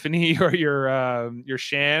you're Tiffany or you're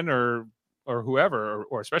Shan or whoever,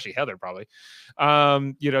 or especially Heather, probably,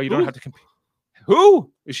 you don't have to compete.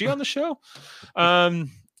 Who is she on the show?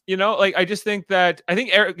 I just think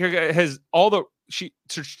Erica has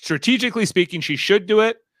strategically speaking, she should do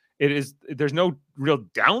it. There's no real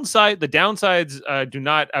downside. The downsides do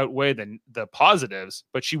not outweigh the positives,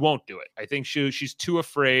 but she won't do it. I think she's too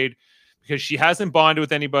afraid because she hasn't bonded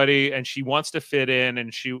with anybody and she wants to fit in,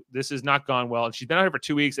 and this has not gone well. And she's been out here for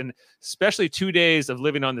 2 weeks, and especially 2 days of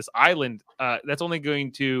living on this island, that's only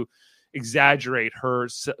going to exaggerate her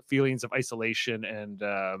feelings of isolation and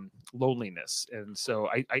loneliness. And so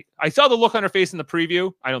I saw the look on her face in the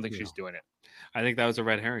preview. I don't think she's doing it. I think that was a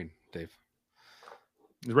red herring, Dave.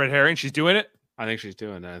 The red herring, she's doing it? I think she's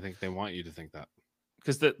doing it. I think they want you to think that.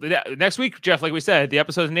 Because the next week, Jeff, like we said, the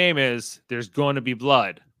episode's name is There's Going to Be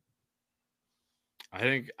Blood. I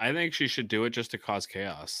think she should do it just to cause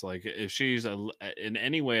chaos. Like if she's in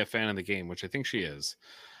any way a fan of the game, which I think she is,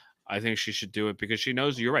 I think she should do it because she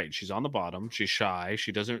knows you're right. She's on the bottom. She's shy.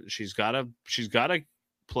 She doesn't. She's gotta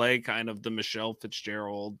play kind of the Michelle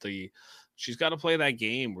Fitzgerald. She's got to play that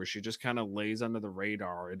game where she just kind of lays under the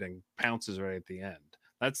radar and then pounces right at the end.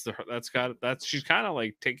 She's kind of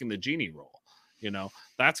like taking the genie role.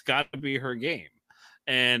 That's got to be her game.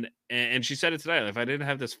 And she said it today. If I didn't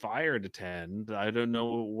have this fire to tend, I don't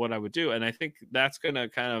know what I would do. And I think that's going to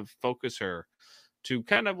kind of focus her to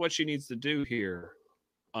kind of what she needs to do here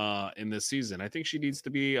in this season. I think she needs to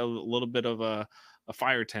be a little bit of a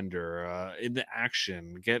fire tender in the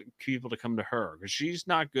action, get people to come to her because she's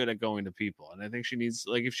not good at going to people. And I think she needs,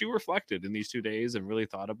 like, if she reflected in these 2 days and really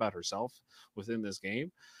thought about herself within this game,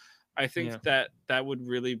 I think that would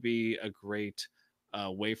really be a great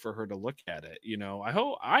way for her to look at it.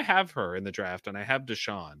 I have her in the draft and I have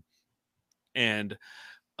Deshawn, and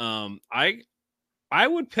I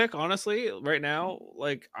would pick, honestly, right now,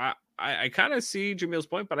 like I kind of see Jamil's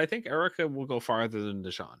point, but I think Erica will go farther than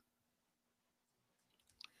Deshawn.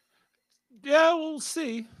 Yeah, we'll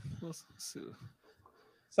see.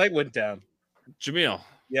 Site went down. Jamil.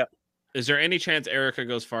 Yeah. Is there any chance Erica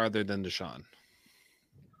goes farther than Deshawn?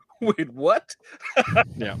 Wait, what?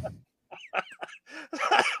 Yeah.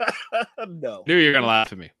 No. Knew you were gonna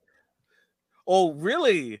laugh at me. Oh,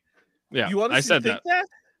 really? Yeah. You honestly I said think that.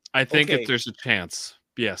 I think Okay. if there's a chance,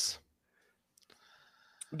 yes.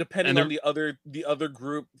 Depending And on the other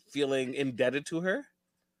group feeling indebted to her,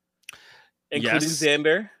 including Yes.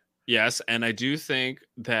 Xander. Yes, and I do think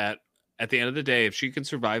that at the end of the day, if she can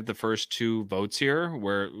survive the first 2 votes here,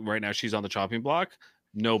 where right now she's on the chopping block,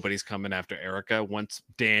 nobody's coming after Erica. Once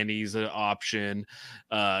Danny's an option,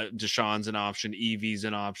 Deshawn's an option, Evie's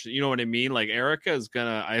an option. You know what I mean? Like Erica is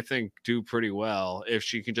gonna, I think, do pretty well if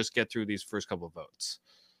she can just get through these first couple of votes.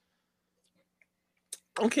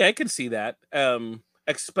 Okay, I can see that.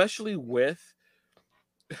 Especially with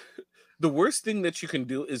the worst thing that you can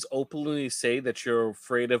do is openly say that you're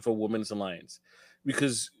afraid of a women's alliance,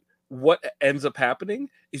 because what ends up happening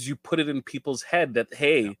is you put it in people's head that,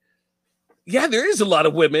 hey, yeah, there is a lot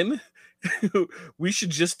of women. We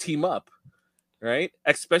should just team up, right?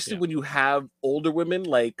 Especially when you have older women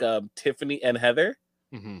like Tiffany and Heather,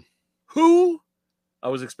 who I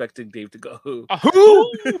was expecting Dave to go. Who?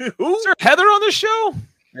 Who? Who? Is there Heather on the show?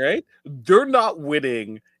 Right? They're not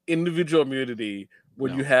winning individual immunity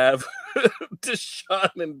when you have Deshawn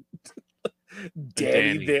and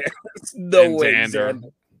Danny there. No And way,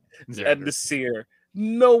 Xander. and Nasir.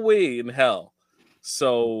 No way in hell.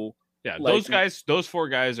 So yeah, like, those 4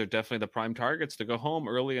 guys are definitely the prime targets to go home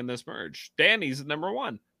early in this merge. Danny's number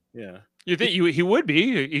 1. Yeah. You think he would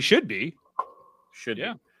be? He should be. Should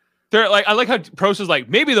yeah. be. They're like, I like how Pros is like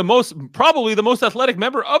maybe probably the most athletic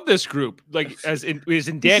member of this group, like is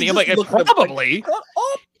in Danny. I'm like, probably.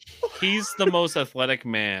 He's the most athletic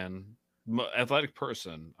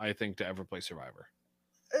person, I think, to ever play Survivor.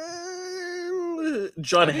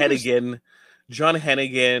 John Hennigan,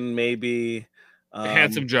 maybe.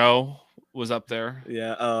 Handsome Joe was up there.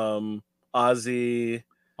 Yeah. Ozzy.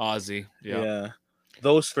 Yeah.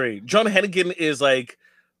 Those 3. John Hennigan is like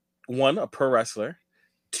 1, a pro wrestler.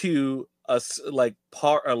 2, like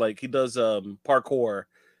he does parkour.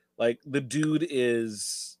 Like the dude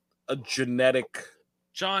is a genetic.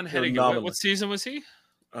 John Hennigan. What season was he?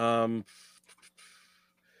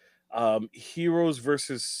 Heroes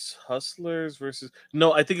versus Hustlers versus.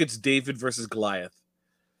 No, I think it's David versus Goliath.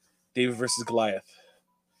 David versus Goliath.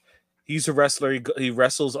 He's a wrestler. He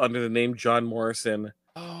wrestles under the name John Morrison.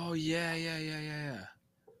 Oh yeah.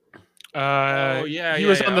 He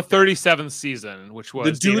was on the 37th season, which was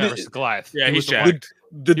the dude David versus Goliath. Yeah, he's jacked.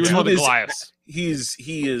 The he was dude one of the is Goliaths.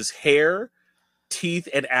 he is hair, teeth,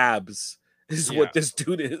 and abs is what this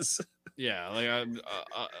dude is. Yeah, like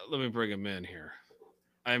let me bring him in here.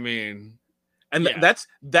 I mean, and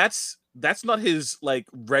that's not his like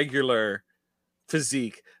regular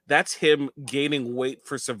physique. That's him gaining weight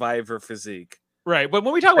for Survivor physique. Right, but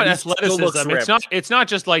when we talk about he still looks athleticism, it's not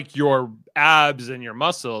just like your abs and your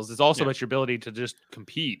muscles. It's also about your ability to just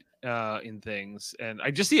compete in things. And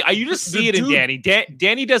you just see it in Danny.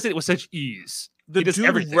 Danny does it with such ease. The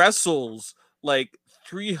dude wrestles like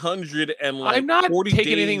 300 and like I'm not 40 taking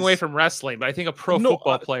days. anything away from wrestling, but I think a pro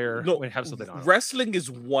football player would have something on. Wrestling is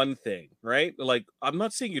one thing, right? Like I'm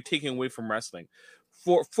not saying you're taking away from wrestling.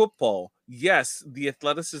 For football, yes, the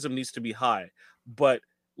athleticism needs to be high, but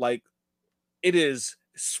like it is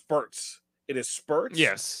spurts. It is spurts.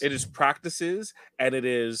 Yes. It is practices, and it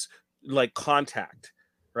is like contact,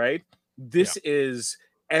 right? This is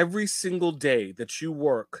every single day that you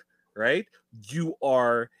work, right? You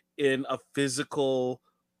are in a physical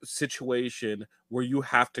situation where you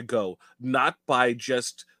have to go, not by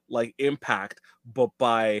just like impact, but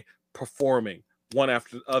by performing one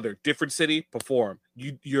after the other. Different city, perform.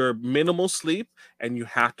 You're minimal sleep and you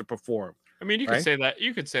have to perform. I mean, you Right? could say that.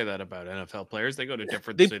 You could say that about NFL players. They go to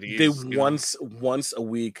different They cities. you know. once a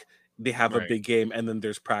week they have a Right. big game, and then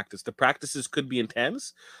there's practice. The practices could be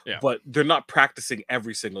intense, Yeah. but they're not practicing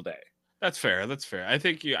every single day. That's fair. That's fair. I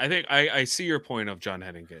think I see your point of John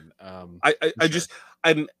Hennigan. I sure. just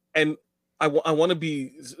and I want to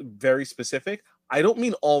be very specific. I don't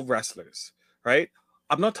mean all wrestlers, right?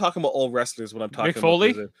 I'm not talking about all wrestlers when I'm talking Mick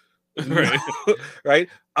Foley? about Right. right?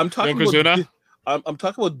 I'm talking about Yokozuna? I'm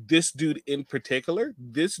talking about this dude in particular.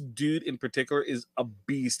 This dude in particular is a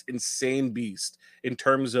beast, insane beast in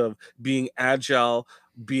terms of being agile,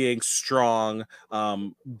 being strong,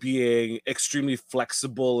 being extremely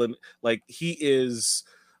flexible, and like he is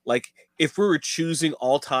like if we were choosing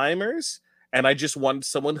all timers and I just want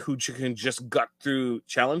someone who can just gut through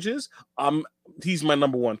challenges, he's my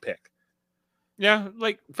number one pick. Yeah,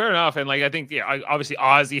 like fair enough. And like I think, obviously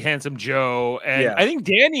Ozzy, Handsome Joe, and Yeah. I think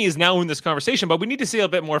Danny is now in this conversation, but we need to see a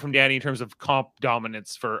bit more from Danny in terms of comp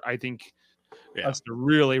dominance for I think us to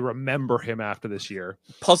really remember him after this year.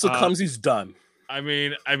 Puzzle comes, he's done. I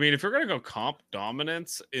mean, if you're gonna go comp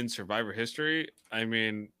dominance in Survivor history, I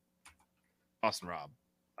mean, Boston Rob.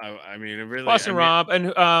 I mean, it really. Boston Rob,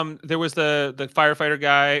 and there was the firefighter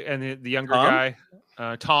guy and the younger Tom?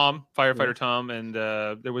 guy, Tom, firefighter Tom, and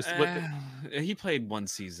there was he played one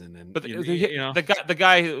season, and but the the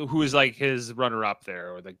guy who was like his runner up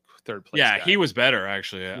there or the third place. yeah, guy. he was better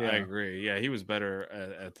actually. I Yeah. agree. Yeah, he was better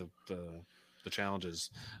at the challenges.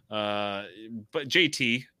 But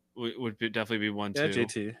JT would definitely be one too.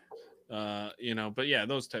 JT. But yeah,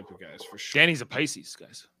 those type of guys for sure. Danny's a Pisces,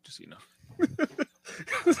 guys. Just so you know.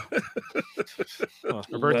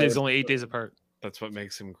 Our birthday's only 8 days apart. That's what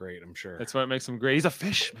makes him great, I'm sure. That's what makes him great. He's a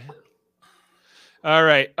fish, man. All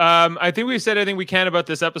right. I think we've said everything we can about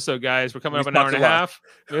this episode, guys. We're coming up an hour and a half.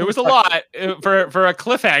 It was a lot for a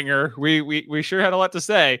cliffhanger. We sure had a lot to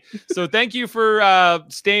say. So thank you for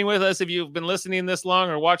staying with us. If you've been listening this long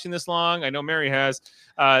or watching this long, I know Mary has,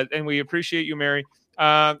 and we appreciate you, Mary.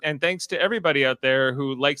 And thanks to everybody out there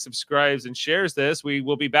who likes, subscribes, and shares this. We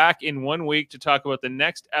will be back in 1 week to talk about the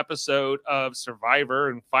next episode of Survivor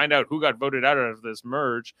and find out who got voted out of this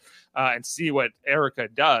merge and see what Erica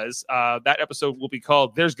does. That episode will be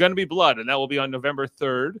called There's Gonna Be Blood, and that will be on November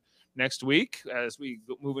 3rd. Next week, as we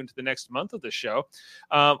move into the next month of the show.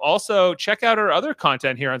 Also, check out our other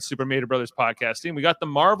content here on Super Mader Brothers Podcasting. We got the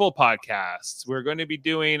Marvel podcasts. We're going to be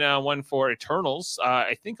doing one for Eternals.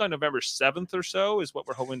 I think on November 7th or so is what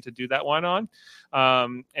we're hoping to do that one on.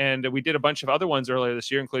 And we did a bunch of other ones earlier this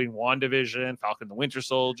year, including WandaVision, Falcon the Winter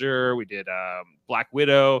Soldier. We did Black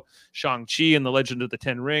Widow, Shang-Chi, and the Legend of the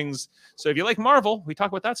Ten Rings. So if you like Marvel, we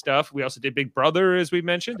talk about that stuff. We also did Big Brother, as we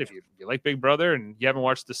mentioned. If you like Big Brother and you haven't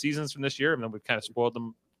watched the seasons from this year, and then we've kind of spoiled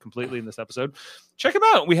them completely in this episode, check them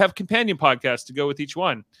out. We have companion podcasts to go with each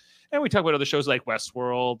one. And we talk about other shows like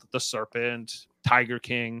Westworld, The Serpent, Tiger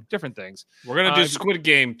King, different things. We're gonna do Squid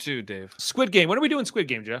Game too, Dave. Squid Game. When are we doing Squid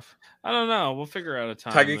Game, Jeff? I don't know. We'll figure out a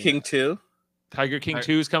time. Tiger King 2. Tiger King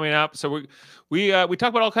 2 is coming up. So we talk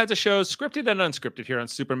about all kinds of shows, scripted and unscripted, here on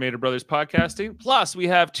Super Mader Brothers Podcasting. Plus, we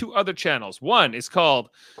have two other channels. One is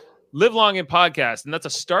called Live Long and Podcast, and that's a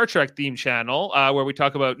Star Trek themed channel where we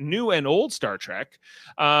talk about new and old Star Trek,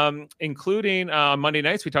 including Monday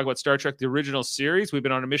nights. We talk about Star Trek, the original series. We've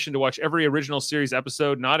been on a mission to watch every original series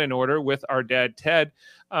episode, not in order, with our dad, Ted.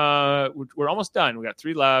 We're almost done. We got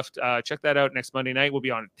 3 left. Check that out next Monday night. We'll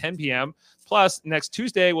be on at 10 p.m. Plus, next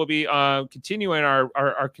Tuesday, we'll be continuing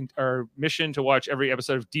our mission to watch every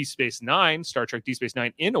episode of Deep Space Nine, Star Trek Deep Space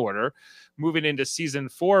Nine in order. Moving into season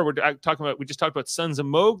 4, we just talked about Sons of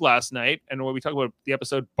Moog last night, and we talk about the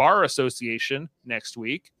episode Bar Association next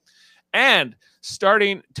week. And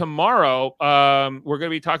starting tomorrow, we're going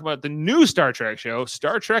to be talking about the new Star Trek show,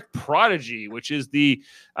 Star Trek Prodigy, which is the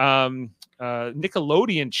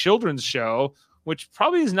Nickelodeon children's show, which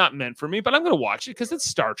probably is not meant for me, but I'm going to watch it because it's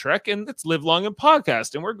Star Trek and it's Live Long and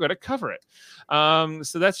Podcast, and we're going to cover it.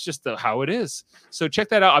 So that's just how it is. So check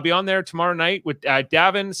that out. I'll be on there tomorrow night with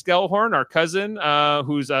Davin Skellhorn, our cousin,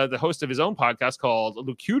 who's the host of his own podcast called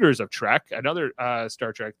Locutors of Trek, another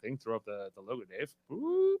Star Trek thing. Throw up the logo, Dave.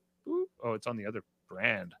 Ooh. Oh, it's on the other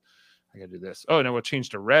brand. I gotta do this. Oh, no, we'll change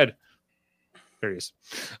to red. There he is.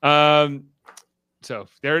 So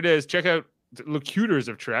there it is. Check out Locutors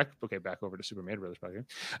of Trek. Okay, back over to Super Mario Brothers podcast.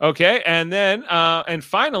 Okay, and then and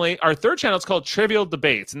finally, our third channel is called Trivial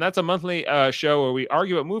Debates, and that's a monthly show where we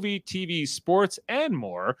argue about movie, TV, sports, and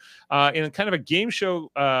more in kind of a game show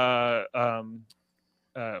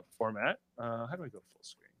format. How do I go full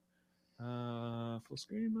screen? Full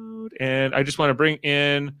screen mode, and I just want to bring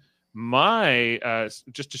in my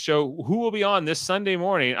just to show who will be on this Sunday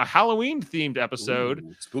morning, a Halloween themed episode.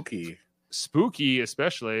 Ooh, spooky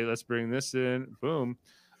especially. Let's bring this in. Boom.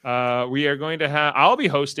 We are going to have, I'll be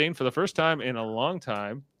hosting for the first time in a long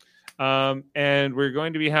time, and we're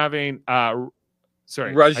going to be having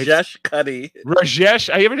Rajesh Kuddy. Rajesh.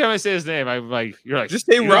 Every time I say his name, I'm like, you're like, just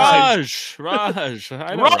say Raj.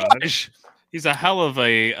 I know Raj. He's a hell of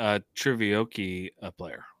a Trivioki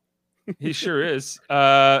player. He sure is.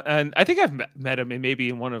 And I think I've met him maybe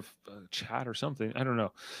in one of chat or something. I don't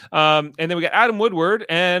know. And then we got Adam Woodward,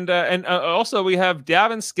 and also we have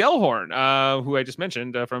Davin Skellhorn, who I just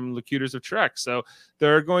mentioned from Locutors of Trek. So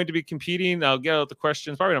they're going to be competing. I'll get out the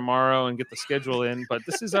questions probably tomorrow and get the schedule in. But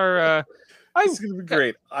this is our. This is gonna be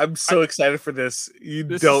great. I'm so excited for this.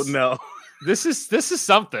 This is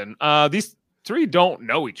something. These three don't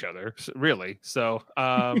know each other really, so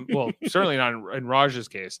well, certainly not in Raj's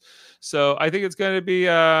case. So I think it's going to be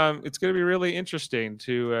really interesting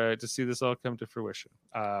to see this all come to fruition.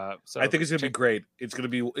 So I think it's going to be great. It's going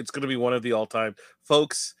to be one of the all-time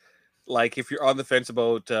folks. Like if you're on the fence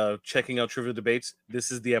about checking out Trivial Debates,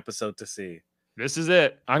 this is the episode to see. This is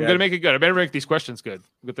it. I'm going to make it good. I better make these questions good.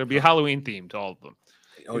 But there'll be Halloween themed to all of them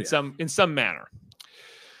in some manner.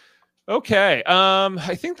 Okay,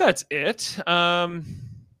 I think that's it.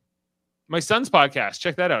 My son's podcast,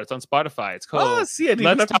 check that out. It's on Spotify. It's called Let's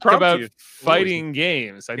Talk About Fighting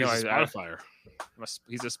Games. I know he's a Spotifyer.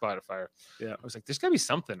 He's a Spotifyer. Yeah, I was like, there's gotta be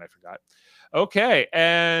something I forgot. Okay,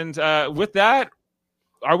 and with that,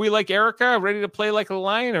 are we like Erica, ready to play like a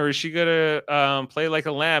lion, or is she gonna play like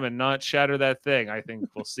a lamb and not shatter that thing? I think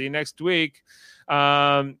we'll see next week. She's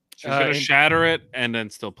gonna shatter it and then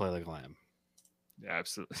still play like a lamb. Yeah,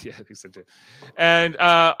 absolutely. Yeah, I think so too. And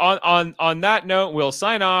on that note, we'll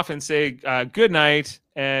sign off and say good night.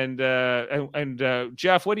 And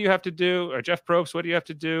Jeff, what do you have to do? Or Jeff Probst, what do you have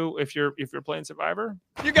to do if you're playing Survivor?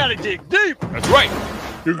 You gotta dig deep. That's right.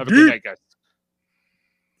 Have a good night, guys.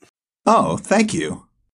 Oh, thank you.